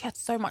get it. But she had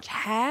so much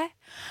hair,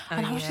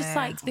 and I was just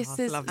like, "This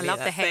is." Lovely. I love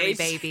the hairy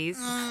babies.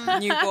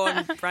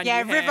 Newborn, brand new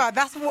hair. River.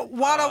 That's what.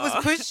 While I was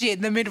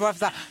pushing, the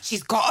midwife's like,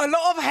 "She's got a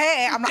lot of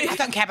hair." I'm like, I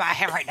don't care about her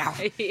hair right now.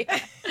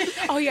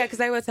 Oh yeah, because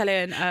they were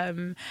telling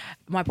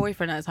my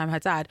boyfriend at the time, her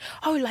dad,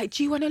 "Oh, like,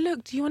 do you want to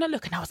look? Do you want to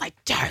look?" And I was like,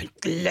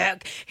 "Don't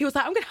look." He was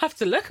like, "I'm gonna have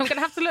to look. I'm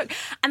gonna have to look."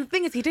 And the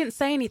thing is, he didn't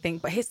say anything,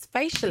 but his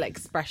facial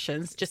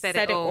expressions just said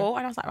it all.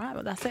 And I was like, right,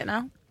 well, that's it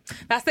now.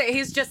 That's it.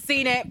 He's just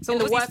seen it. So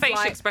what was his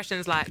facial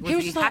expressions like?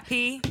 Was he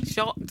happy?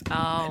 Shocked?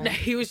 Oh, no,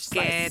 he was just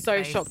like,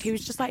 so shocked. He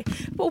was just like,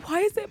 but why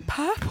is it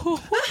purple?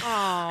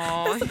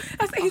 Oh,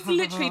 he's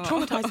literally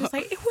traumatized. He was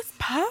like, it was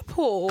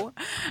purple.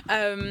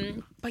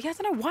 But yeah, I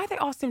don't know why they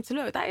asked him to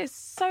look. That is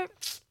so.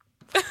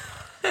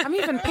 I'm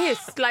even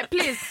pissed. Like,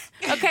 please.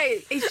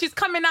 Okay, she's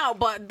coming out,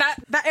 but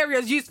that area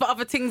is used for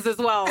other things as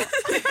well.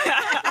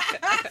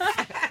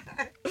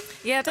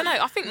 Yeah, I don't know.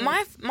 I think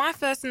my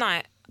first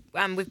night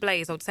with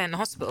Blaze, I would say in the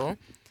hospital,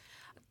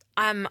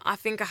 I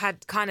think I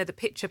had kind of the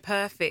picture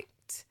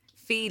perfect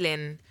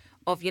feeling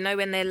of, you know,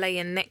 when they're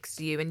laying next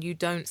to you and you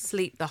don't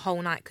sleep the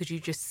whole night because you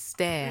just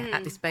stare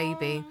at this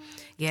baby.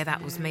 Yeah,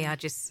 that was me. I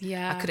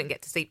couldn't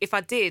get to sleep. If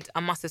I did, I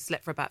must have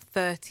slept for about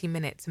 30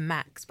 minutes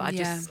max, but I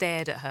just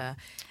stared at her.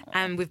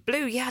 And with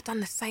Blue, I'd done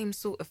the same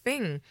sort of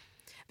thing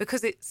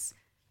because it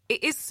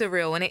is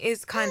surreal and it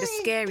is kind of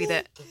scary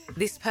that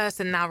this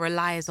person now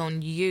relies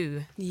on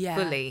you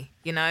fully,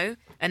 you know?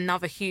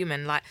 Another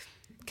human, like,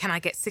 can I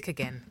get sick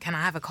again? Can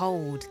I have a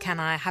cold? Can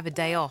I have a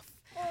day off?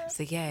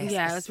 So yeah,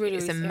 it was really,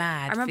 it's really a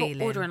mad I remember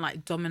feeling. ordering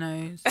like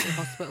Domino's to the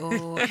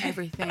hospital,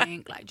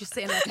 everything, like just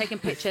sitting there taking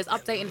pictures,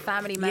 updating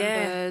family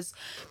members,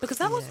 because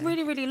that was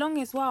really, really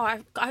long as well.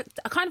 I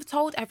kind of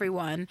told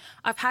everyone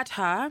I've had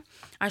her.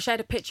 I shared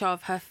a picture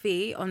of her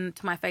feet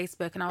onto my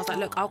Facebook, and I was like,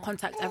 look, I'll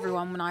contact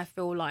everyone when I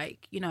feel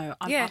like, you know,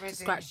 I'm up to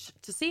scratch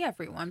to see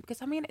everyone,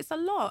 because I mean, it's a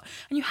lot,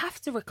 and you have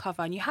to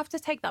recover, and you have to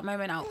take that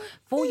moment out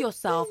for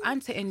yourself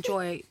and to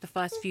enjoy the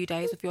first few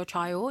days with your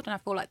child. And I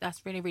feel like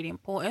that's really, really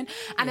important.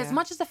 And as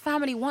much as the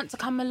family want to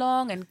come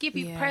along and give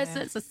you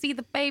presents and see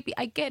the baby,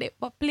 I get it,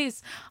 but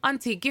please,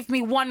 auntie, give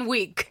me 1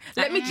 week.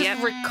 Let me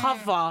just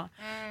recover.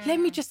 Let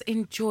me just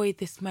enjoy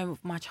this moment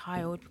with my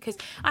child, because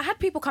I had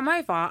people come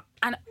over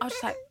and I was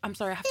just like, I'm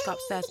sorry, I have to go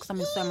upstairs because I'm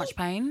in so much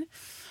pain.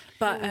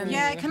 But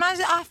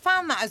I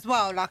found that as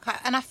well. Like,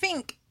 and I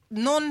think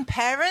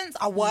non-parents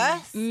are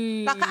worse.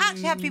 Like, I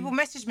actually had people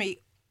message me,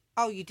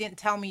 oh, you didn't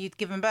tell me you'd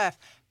given birth.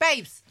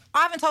 Babes,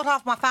 I haven't told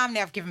half my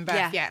family I've given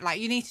birth yet. Like,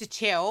 you need to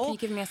chill. Can you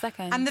give me a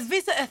second? And the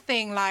visitor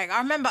thing, like, I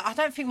remember, I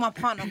don't think my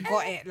partner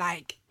got it.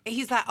 Like,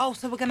 he's like, oh,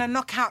 so we're going to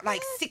knock out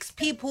like 6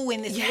 people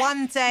in this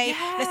one day.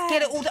 Let's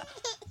get it all done.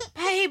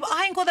 Babe,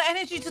 I ain't got the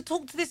energy to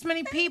talk to this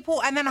many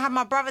people. And then I had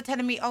my brother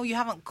telling me, oh, you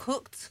haven't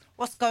cooked?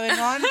 What's going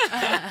on? And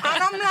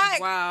I'm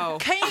like, wow.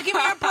 Can you give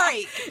me a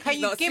break? Can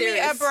you give me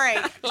a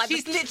break? Like,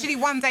 she's literally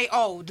 1 day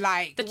old.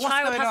 Like, the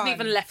child hasn't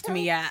even left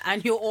me yet,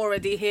 and you're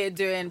already here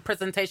doing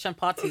presentation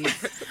parties.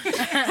 See,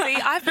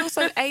 I feel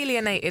so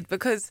alienated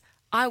because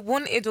I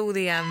wanted all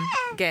the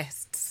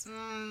guests.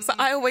 So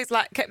I always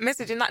like kept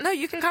messaging like, no,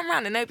 you can come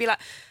round. And they'd be like,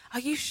 are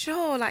you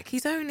sure? Like,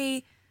 he's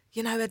only,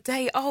 you know, a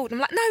day old. I'm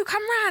like, no,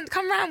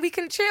 come round, we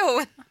can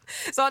chill.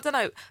 So I don't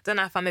know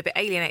if I'm a bit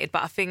alienated,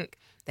 but I think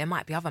there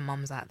might be other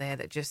mums out there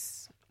that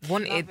just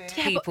wanted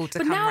people to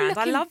come round.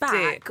 I loved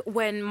it.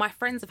 When my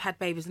friends have had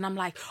babies and I'm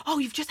like, oh,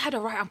 you've just had a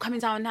right, I'm coming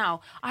down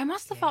now. I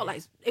must have felt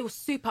like it was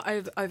super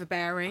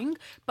overbearing.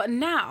 But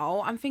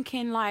now I'm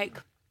thinking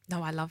like,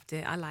 no, I loved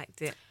it. I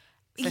liked it.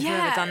 So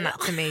whoever done that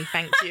to me,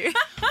 thank you.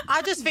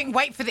 I just think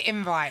wait for the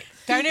invite.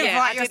 Don't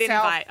invite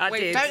yourself.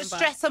 Don't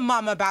stress a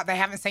mum about they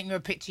haven't sent you a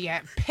picture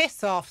yet.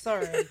 Piss off,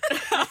 sorry.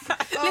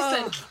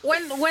 Listen,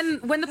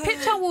 when the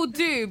picture will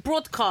do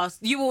broadcast,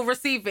 you will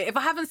receive it. If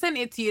I haven't sent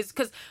it to you, it's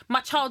because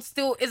my child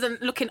still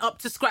isn't looking up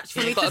to scratch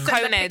for me to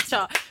send the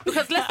picture.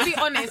 Because let's be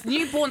honest,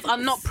 newborns are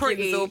not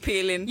pretty. All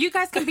peeling. You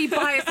guys can be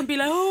biased and be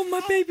like, oh,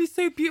 my baby's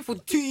so beautiful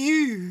to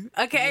you.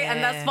 Okay?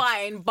 And that's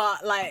fine.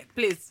 But like,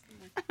 please.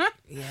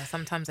 Yeah,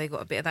 sometimes they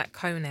got a bit of that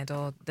cone head,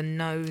 or the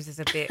nose is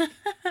a bit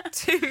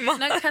too much.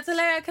 No,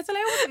 Catalea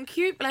wasn't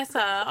cute, bless her.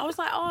 I was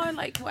like, oh,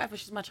 like whatever,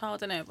 she's my child,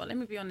 innit? But let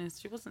me be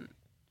honest, she wasn't.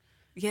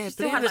 Yeah, she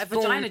still had like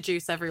vagina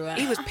juice everywhere.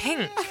 He was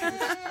pink.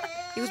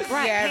 He was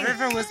bright pink.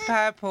 River was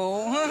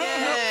purple.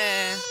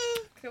 Yeah.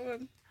 Come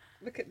on,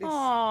 look at this.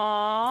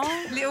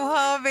 Aww, little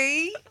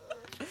Harvey.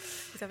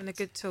 He's having a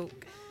good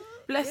talk.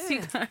 Bless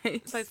you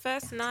guys. So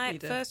first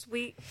night, first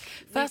week.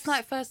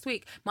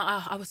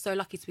 I was so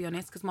lucky, to be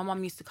honest, because my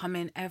mum used to come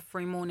in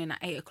every morning at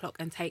 8 o'clock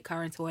and take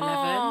her until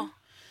 11.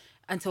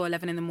 Until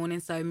 11 in the morning,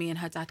 so me and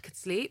her dad could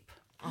sleep.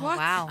 Oh,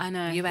 wow. I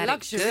know. You had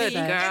luxury, it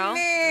good, girl.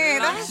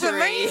 That's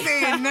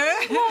amazing.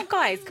 Well,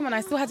 guys, come on. I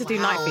still had to do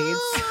night feeds.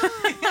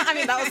 I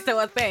mean, that was still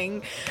a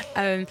thing.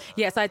 So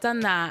I'd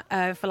done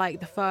that for like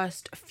the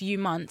first few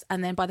months.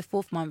 And then by the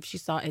 4th month, she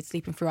started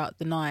sleeping throughout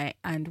the night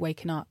and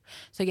waking up.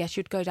 So yeah, she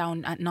would go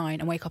down at 9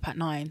 and wake up at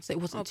 9. So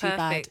it wasn't too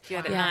bad. You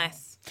had it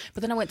nice.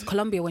 But then I went to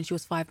Colombia when she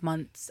was 5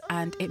 months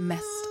and it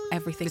messed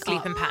everything up. The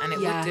sleeping pattern, it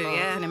would do,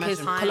 yeah. Because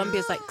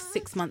Colombia's like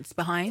 6 months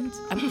behind.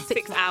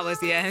 6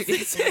 hours, yeah.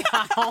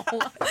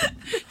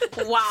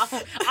 Wow.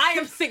 I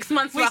am 6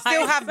 months behind. We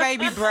still have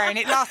baby brain.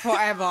 It lasts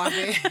forever.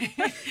 It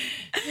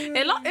does,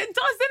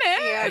 isn't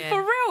it? Yeah.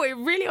 For real. It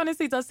really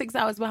honestly does 6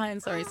 hours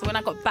behind. Sorry. So when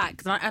I got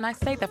back, and I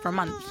stayed there for a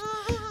month.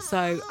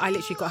 So I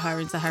literally got her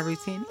into her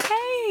routine.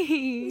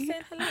 Hey.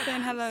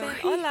 Saying hello.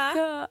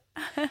 Hola.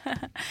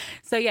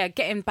 So yeah,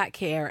 getting back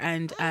here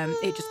and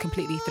it just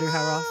completely threw her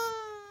off.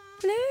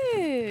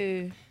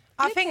 Blue.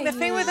 I think the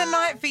thing with the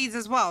night feeds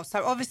as well,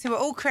 so obviously we're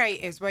all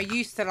creatives, we're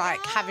used to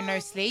like having no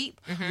sleep,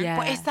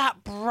 but it's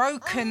that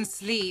broken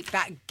sleep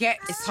that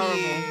gets it's horrible.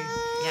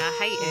 Yeah, I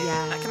hate it.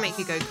 Yeah. That can make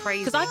you go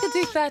crazy. Because I could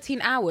do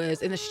 13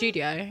 hours in the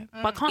studio,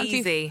 but I can't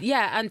Easy.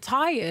 and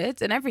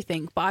tired and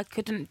everything, but I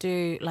couldn't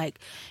do like,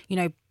 you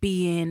know,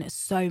 being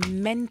so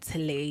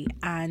mentally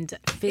and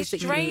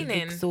physically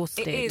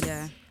exhausted. It is.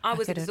 Yeah. I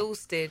was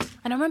exhausted.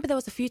 And I remember there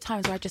was a few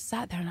times where I just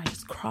sat there and I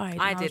just cried.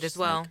 I did as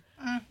well.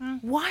 Like,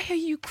 why are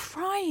you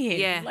crying?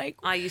 Yeah, like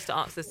I used to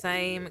ask the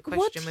same question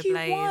what do with you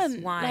Blaze.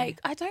 Want? Why?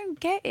 Like, I don't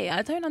get it.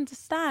 I don't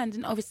understand.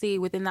 And obviously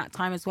within that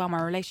time as well,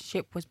 my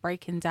relationship was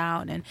breaking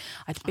down and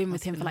I'd been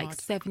with him for like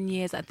 7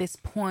 years at this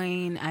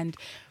point. And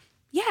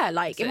yeah,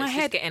 like so in my it's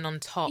head, just getting on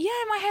top. Yeah,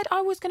 in my head,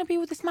 I was going to be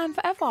with this man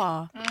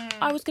forever.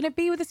 I was going to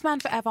be with this man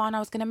forever and I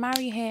was going to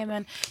marry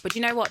him. But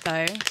you know what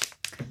though?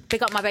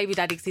 Big up my baby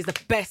daddy because he's the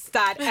best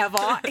dad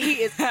ever. He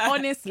is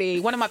honestly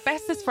one of my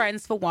bestest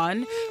friends for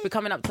one. We're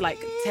coming up to like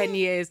 10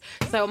 years.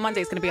 So on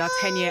Monday is going to be our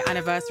 10-year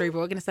anniversary, but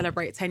we're going to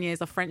celebrate 10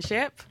 years of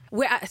friendship.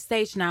 We're at a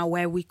stage now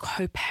where we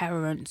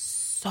co-parent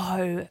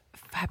so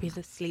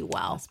fabulously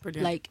well. That's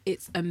brilliant. Like,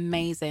 it's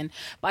amazing.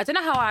 But I don't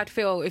know how I'd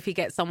feel if he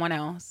gets someone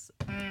else.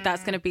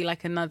 That's going to be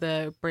like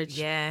another bridge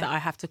that I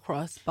have to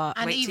cross. But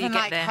and even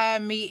like her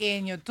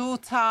meeting your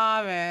daughter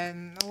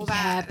and all that.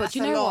 Yeah, but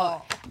you know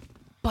what?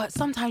 But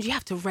sometimes you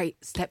have to rate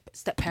step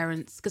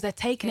parents because they're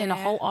taking in a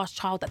whole ass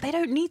child that they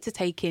don't need to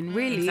take in,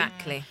 really.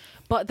 Exactly.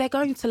 But they're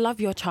going to love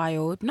your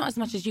child, not as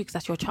much as you because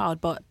that's your child,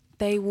 but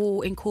they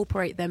will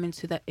incorporate them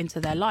into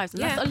their lives.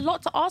 And that's a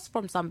lot to ask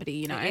from somebody,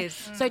 you know. It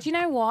is. So do you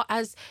know what?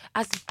 As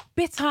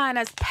bitter and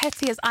as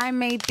petty as I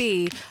may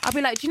be, I'll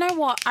be like, do you know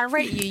what? I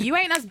rate you. You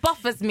ain't as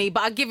buff as me,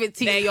 but I give it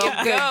to you.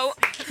 You're good.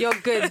 You're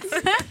good.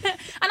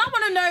 And I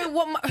want to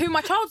know who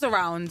my child's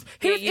around.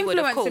 Who's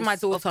influencing my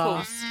daughter. Of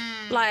course.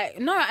 Like,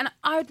 no, and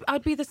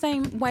I'd be the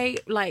same way.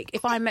 Like,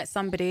 if I met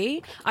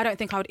somebody, I don't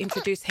think I would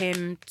introduce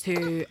him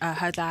to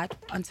her dad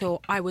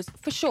until I was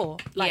for sure,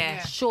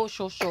 like, sure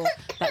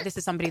that this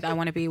is somebody that I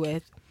want to be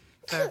with.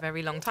 For a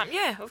very long time.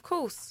 Yeah, of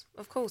course.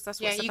 That's what it's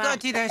about. Yeah, you got to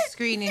do those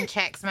screening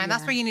checks, man.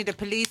 That's where you need a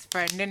police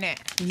friend, isn't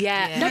it?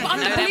 Yeah. No, but I'm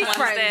the police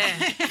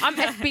friend. I'm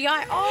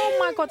FBI. Oh,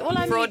 my God. All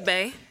I Fraud need...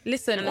 Bay.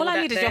 Listen, all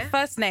I need is your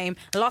first name,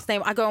 last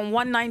name. I go on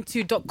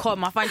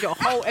 192.com. I find your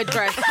whole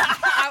address.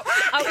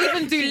 I'll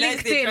even do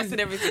LinkedIn. And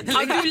everything.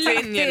 I'll do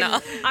LinkedIn. You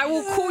know? I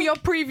will call your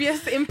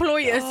previous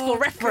employers for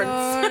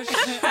reference.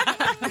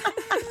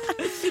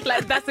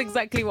 Like, that's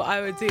exactly what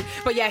I would do.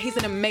 But yeah, he's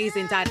an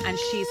amazing dad, and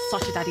she's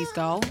such a daddy's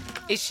girl.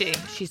 Is she?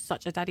 She's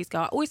such a daddy's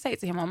girl. I always say it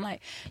to him. I'm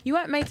like, you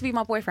weren't made to be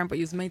my boyfriend, but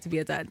you was made to be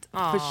a dad.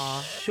 For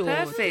sure.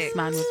 Perfect. This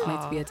man was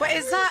made to be a dad. But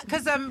is that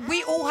because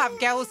we all have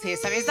girls here?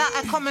 So is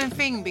that a common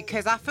thing?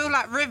 Because I feel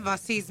like River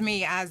sees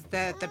me as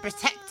the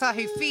protector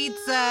who feeds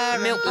her,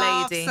 The milk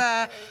and lady.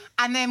 her.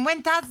 And then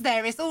when Dad's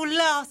there, it's all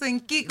laughs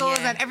and giggles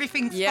and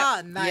everything's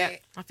fun.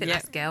 Like, I think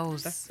that's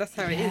girls. That's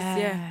how it is.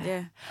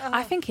 Yeah.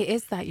 I think it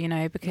is that, you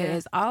know,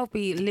 because I'll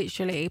be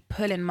literally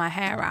pulling my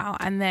hair out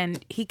and then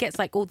he gets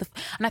like all the...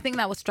 And I think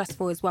that was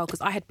stressful as well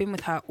because I had been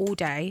with her all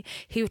day.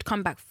 He would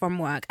come back from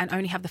work and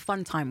only have the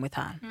fun time with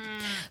her.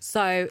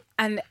 So,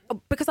 and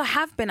because I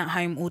have been at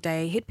home all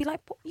day, he'd be like,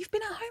 you've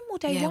been at home all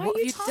day. Why are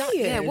you tired?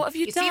 Yeah, what have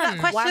you done? see that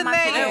Why question am I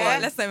there? tired? Yeah?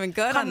 Let's not even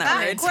go down That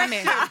that road.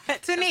 question,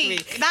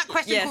 Tanique, that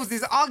question Yes.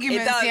 causes arguments,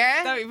 It does.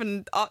 yeah? Don't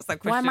even ask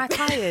that Why question. am I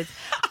tired?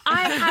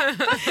 I have,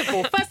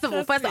 first of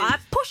all, I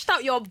pushed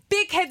out your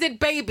big-headed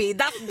baby.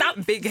 That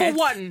Big for head.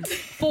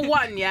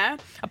 one, yeah.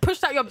 I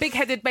pushed out your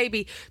big-headed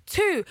baby.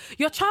 2,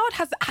 your child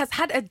has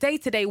had a day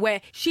today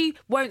where she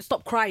won't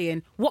stop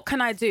crying. What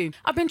can I do?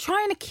 I've been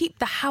trying to keep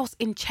the house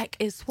in check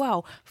as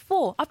well.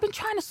 4, I've been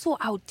trying to sort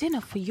out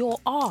dinner for your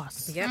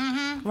ass. Yep.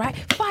 Right.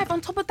 5,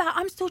 on top of that,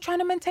 I'm still trying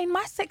to maintain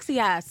my sexy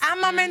ass.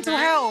 And my mental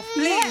health,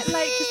 please. Yeah,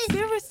 like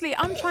seriously,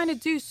 I'm trying to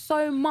do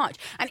so much,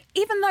 and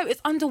even though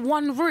it's under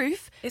one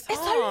roof, It's a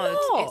hard.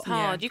 lot. It's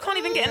hard. You can't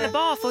even get in the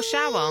bath or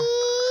shower.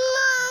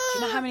 Do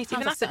you know how many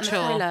times Even I that's sit a on the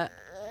chore. toilet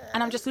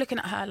and I'm just looking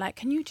at her like,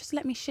 can you just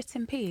let me shit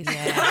in peace?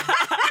 Yeah.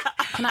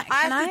 I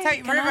have to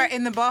take River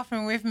in the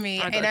bathroom with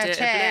me I in gotta do her it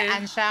chair blue.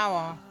 and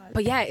shower.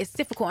 But yeah, it's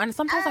difficult. And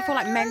sometimes I feel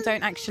like men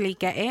don't actually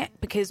get it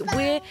because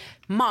we're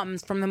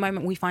mums from the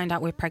moment we find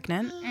out we're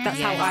pregnant. That's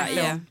how I feel.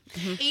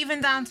 Yeah. Even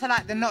down to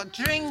like the not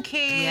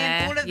drinking,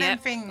 all of them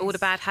things. All the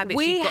bad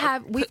habits you've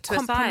got to We've put to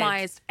aside.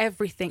 compromised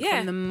everything Yeah.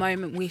 from the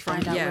moment we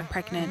find out we're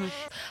pregnant.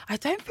 I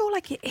don't feel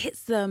like it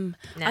hits them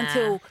Nah.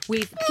 until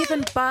we've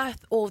given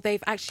birth or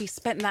they've actually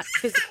spent that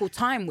physical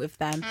time with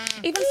them.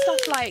 Even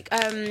stuff like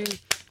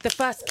the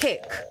first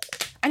kick.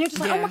 And you're just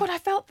like, oh my God, I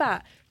felt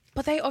that.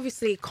 But they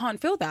obviously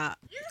can't feel that.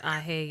 I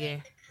hear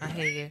you.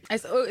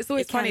 It's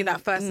always funny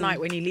that first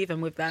night when you leave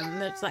them with them.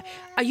 And they're just like,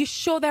 are you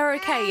sure they're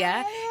okay,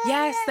 yeah?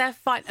 Yes, they're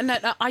fine. No,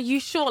 are you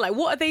sure? Like,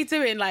 what are they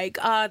doing?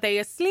 Like, are they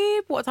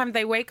asleep? What time do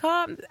they wake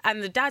up?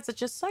 And the dads are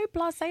just so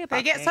blasé about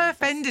it. They get so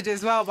offended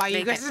as well by They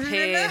you get guys.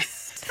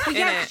 pissed. But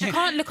yeah, you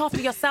can't look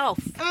after yourself.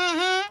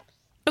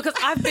 Because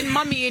I've been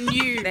mummying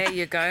you. There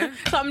you go.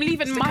 So I'm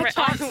leaving my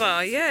child.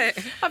 Answer, yeah.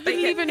 I've been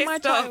They get leaving my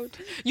pissed off. child.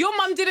 Your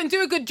mum didn't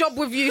do a good job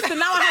with you, so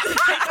now I have to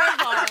take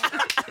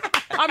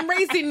over. I'm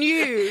raising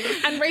you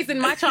and raising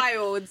my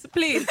child.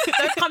 Please,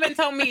 don't come and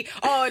tell me,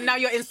 oh, now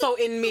you're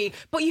insulting me.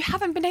 But you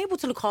haven't been able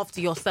to look after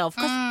yourself.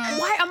 Because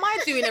why am I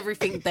doing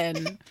everything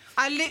then?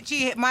 I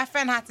literally, my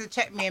friend had to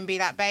check me and be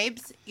like,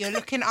 babes, you're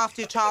looking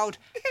after your child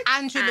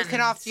and you're looking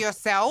after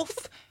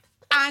yourself.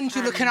 And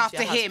you're looking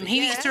after him.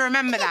 He needs to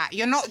remember that.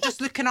 You're not just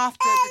looking after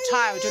the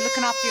child. You're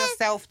looking after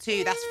yourself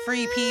too. That's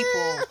 3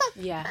 people.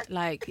 Yeah,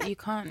 like you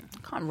can't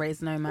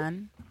raise no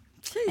man.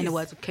 In the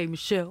words of K.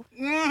 Michelle,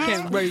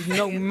 can't raise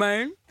no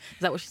man.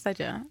 Is that what she said?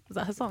 Yeah, is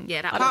that her song?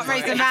 Yeah, that Can't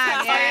raise a man.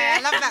 Yeah,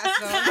 I love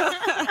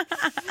that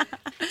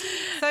song.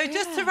 So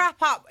just to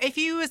wrap up, if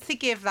you was to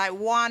give like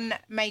one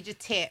major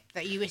tip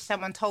that you wish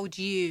someone told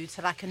you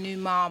to like a new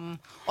mum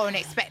or an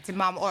expecting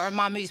mum or a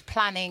mum who's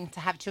planning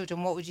to have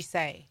children, what would you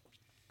say?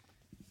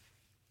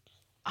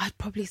 I'd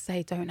probably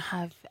say don't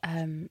have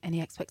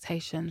any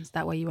expectations.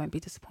 That way you won't be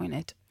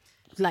disappointed.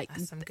 Like,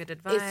 that's some good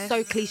advice. It's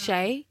so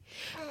cliche,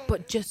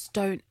 but just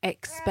don't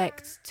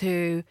expect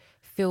to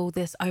feel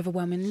this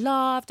overwhelming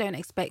love. Don't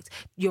expect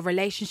your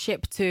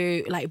relationship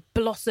to like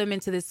blossom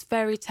into this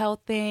fairy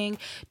tale thing.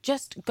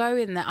 Just go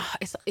in there.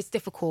 It's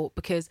difficult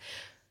because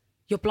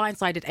you're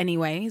blindsided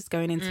anyways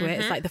going into it.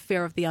 It's like the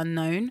fear of the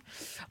unknown,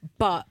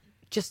 but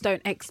just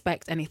don't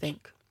expect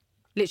anything.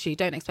 Literally,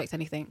 don't expect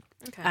anything.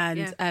 Okay,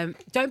 and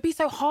don't be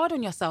so hard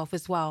on yourself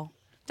as well.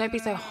 Don't be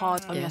so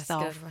hard on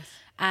yourself.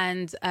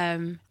 And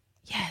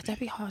don't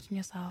be hard on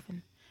yourself.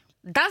 And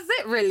that's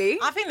it, really.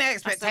 I think the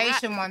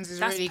expectation ones is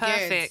really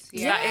perfect.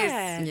 Good.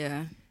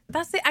 Yeah.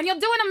 That's it. And you're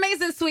doing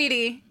amazing,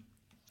 sweetie.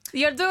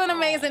 You're doing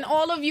amazing.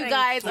 All of you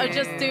guys are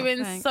just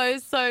doing so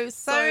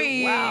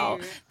well.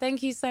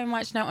 Thank you so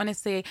much. No,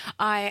 honestly,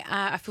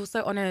 I feel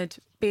so honoured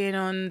being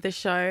on the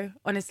show.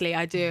 Honestly,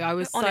 I do. I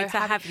was so honoured to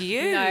have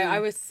you. No, I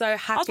was so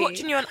happy. I was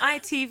watching you on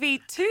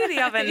ITV2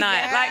 the other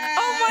night. Like,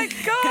 oh my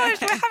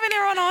gosh, we're having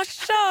her on our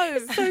show.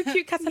 So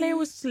cute. Catalina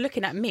was just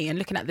looking at me and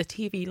looking at the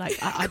TV like,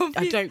 I don't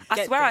get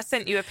I swear this. I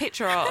sent you a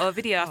picture or a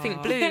video. I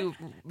think Blue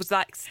was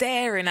like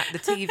staring at the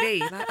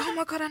TV. Like, oh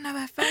my God, I know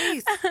her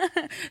face.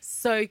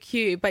 So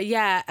cute. But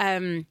yeah,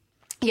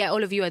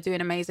 all of you are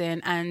doing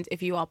amazing. And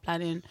if you are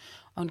planning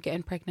on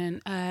getting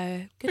pregnant,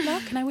 good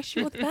luck, and I wish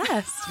you all the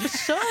best, for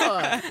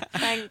sure.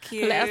 Thank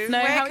you. Let us know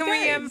Where how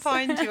can we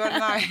find you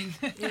online?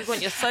 You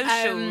want your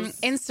socials?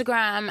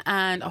 Instagram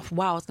and I was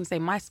going to say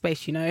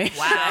MySpace. You know,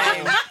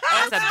 wow,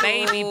 that's a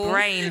baby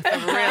brain for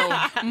real.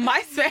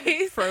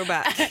 MySpace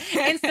throwback.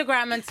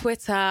 Instagram and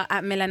Twitter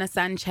at Milena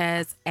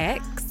Sanchez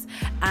X.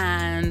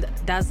 And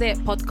that's it.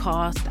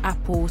 Podcast,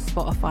 Apple,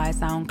 Spotify,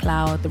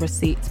 SoundCloud, The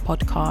Receipts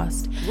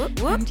podcast. Whoop,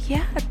 whoop. And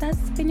yeah,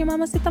 that's been your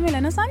mamacita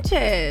Milena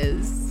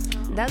Sanchez.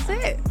 That's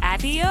it.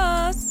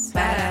 Adios.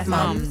 Badass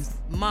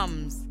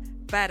mums.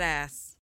 Badass.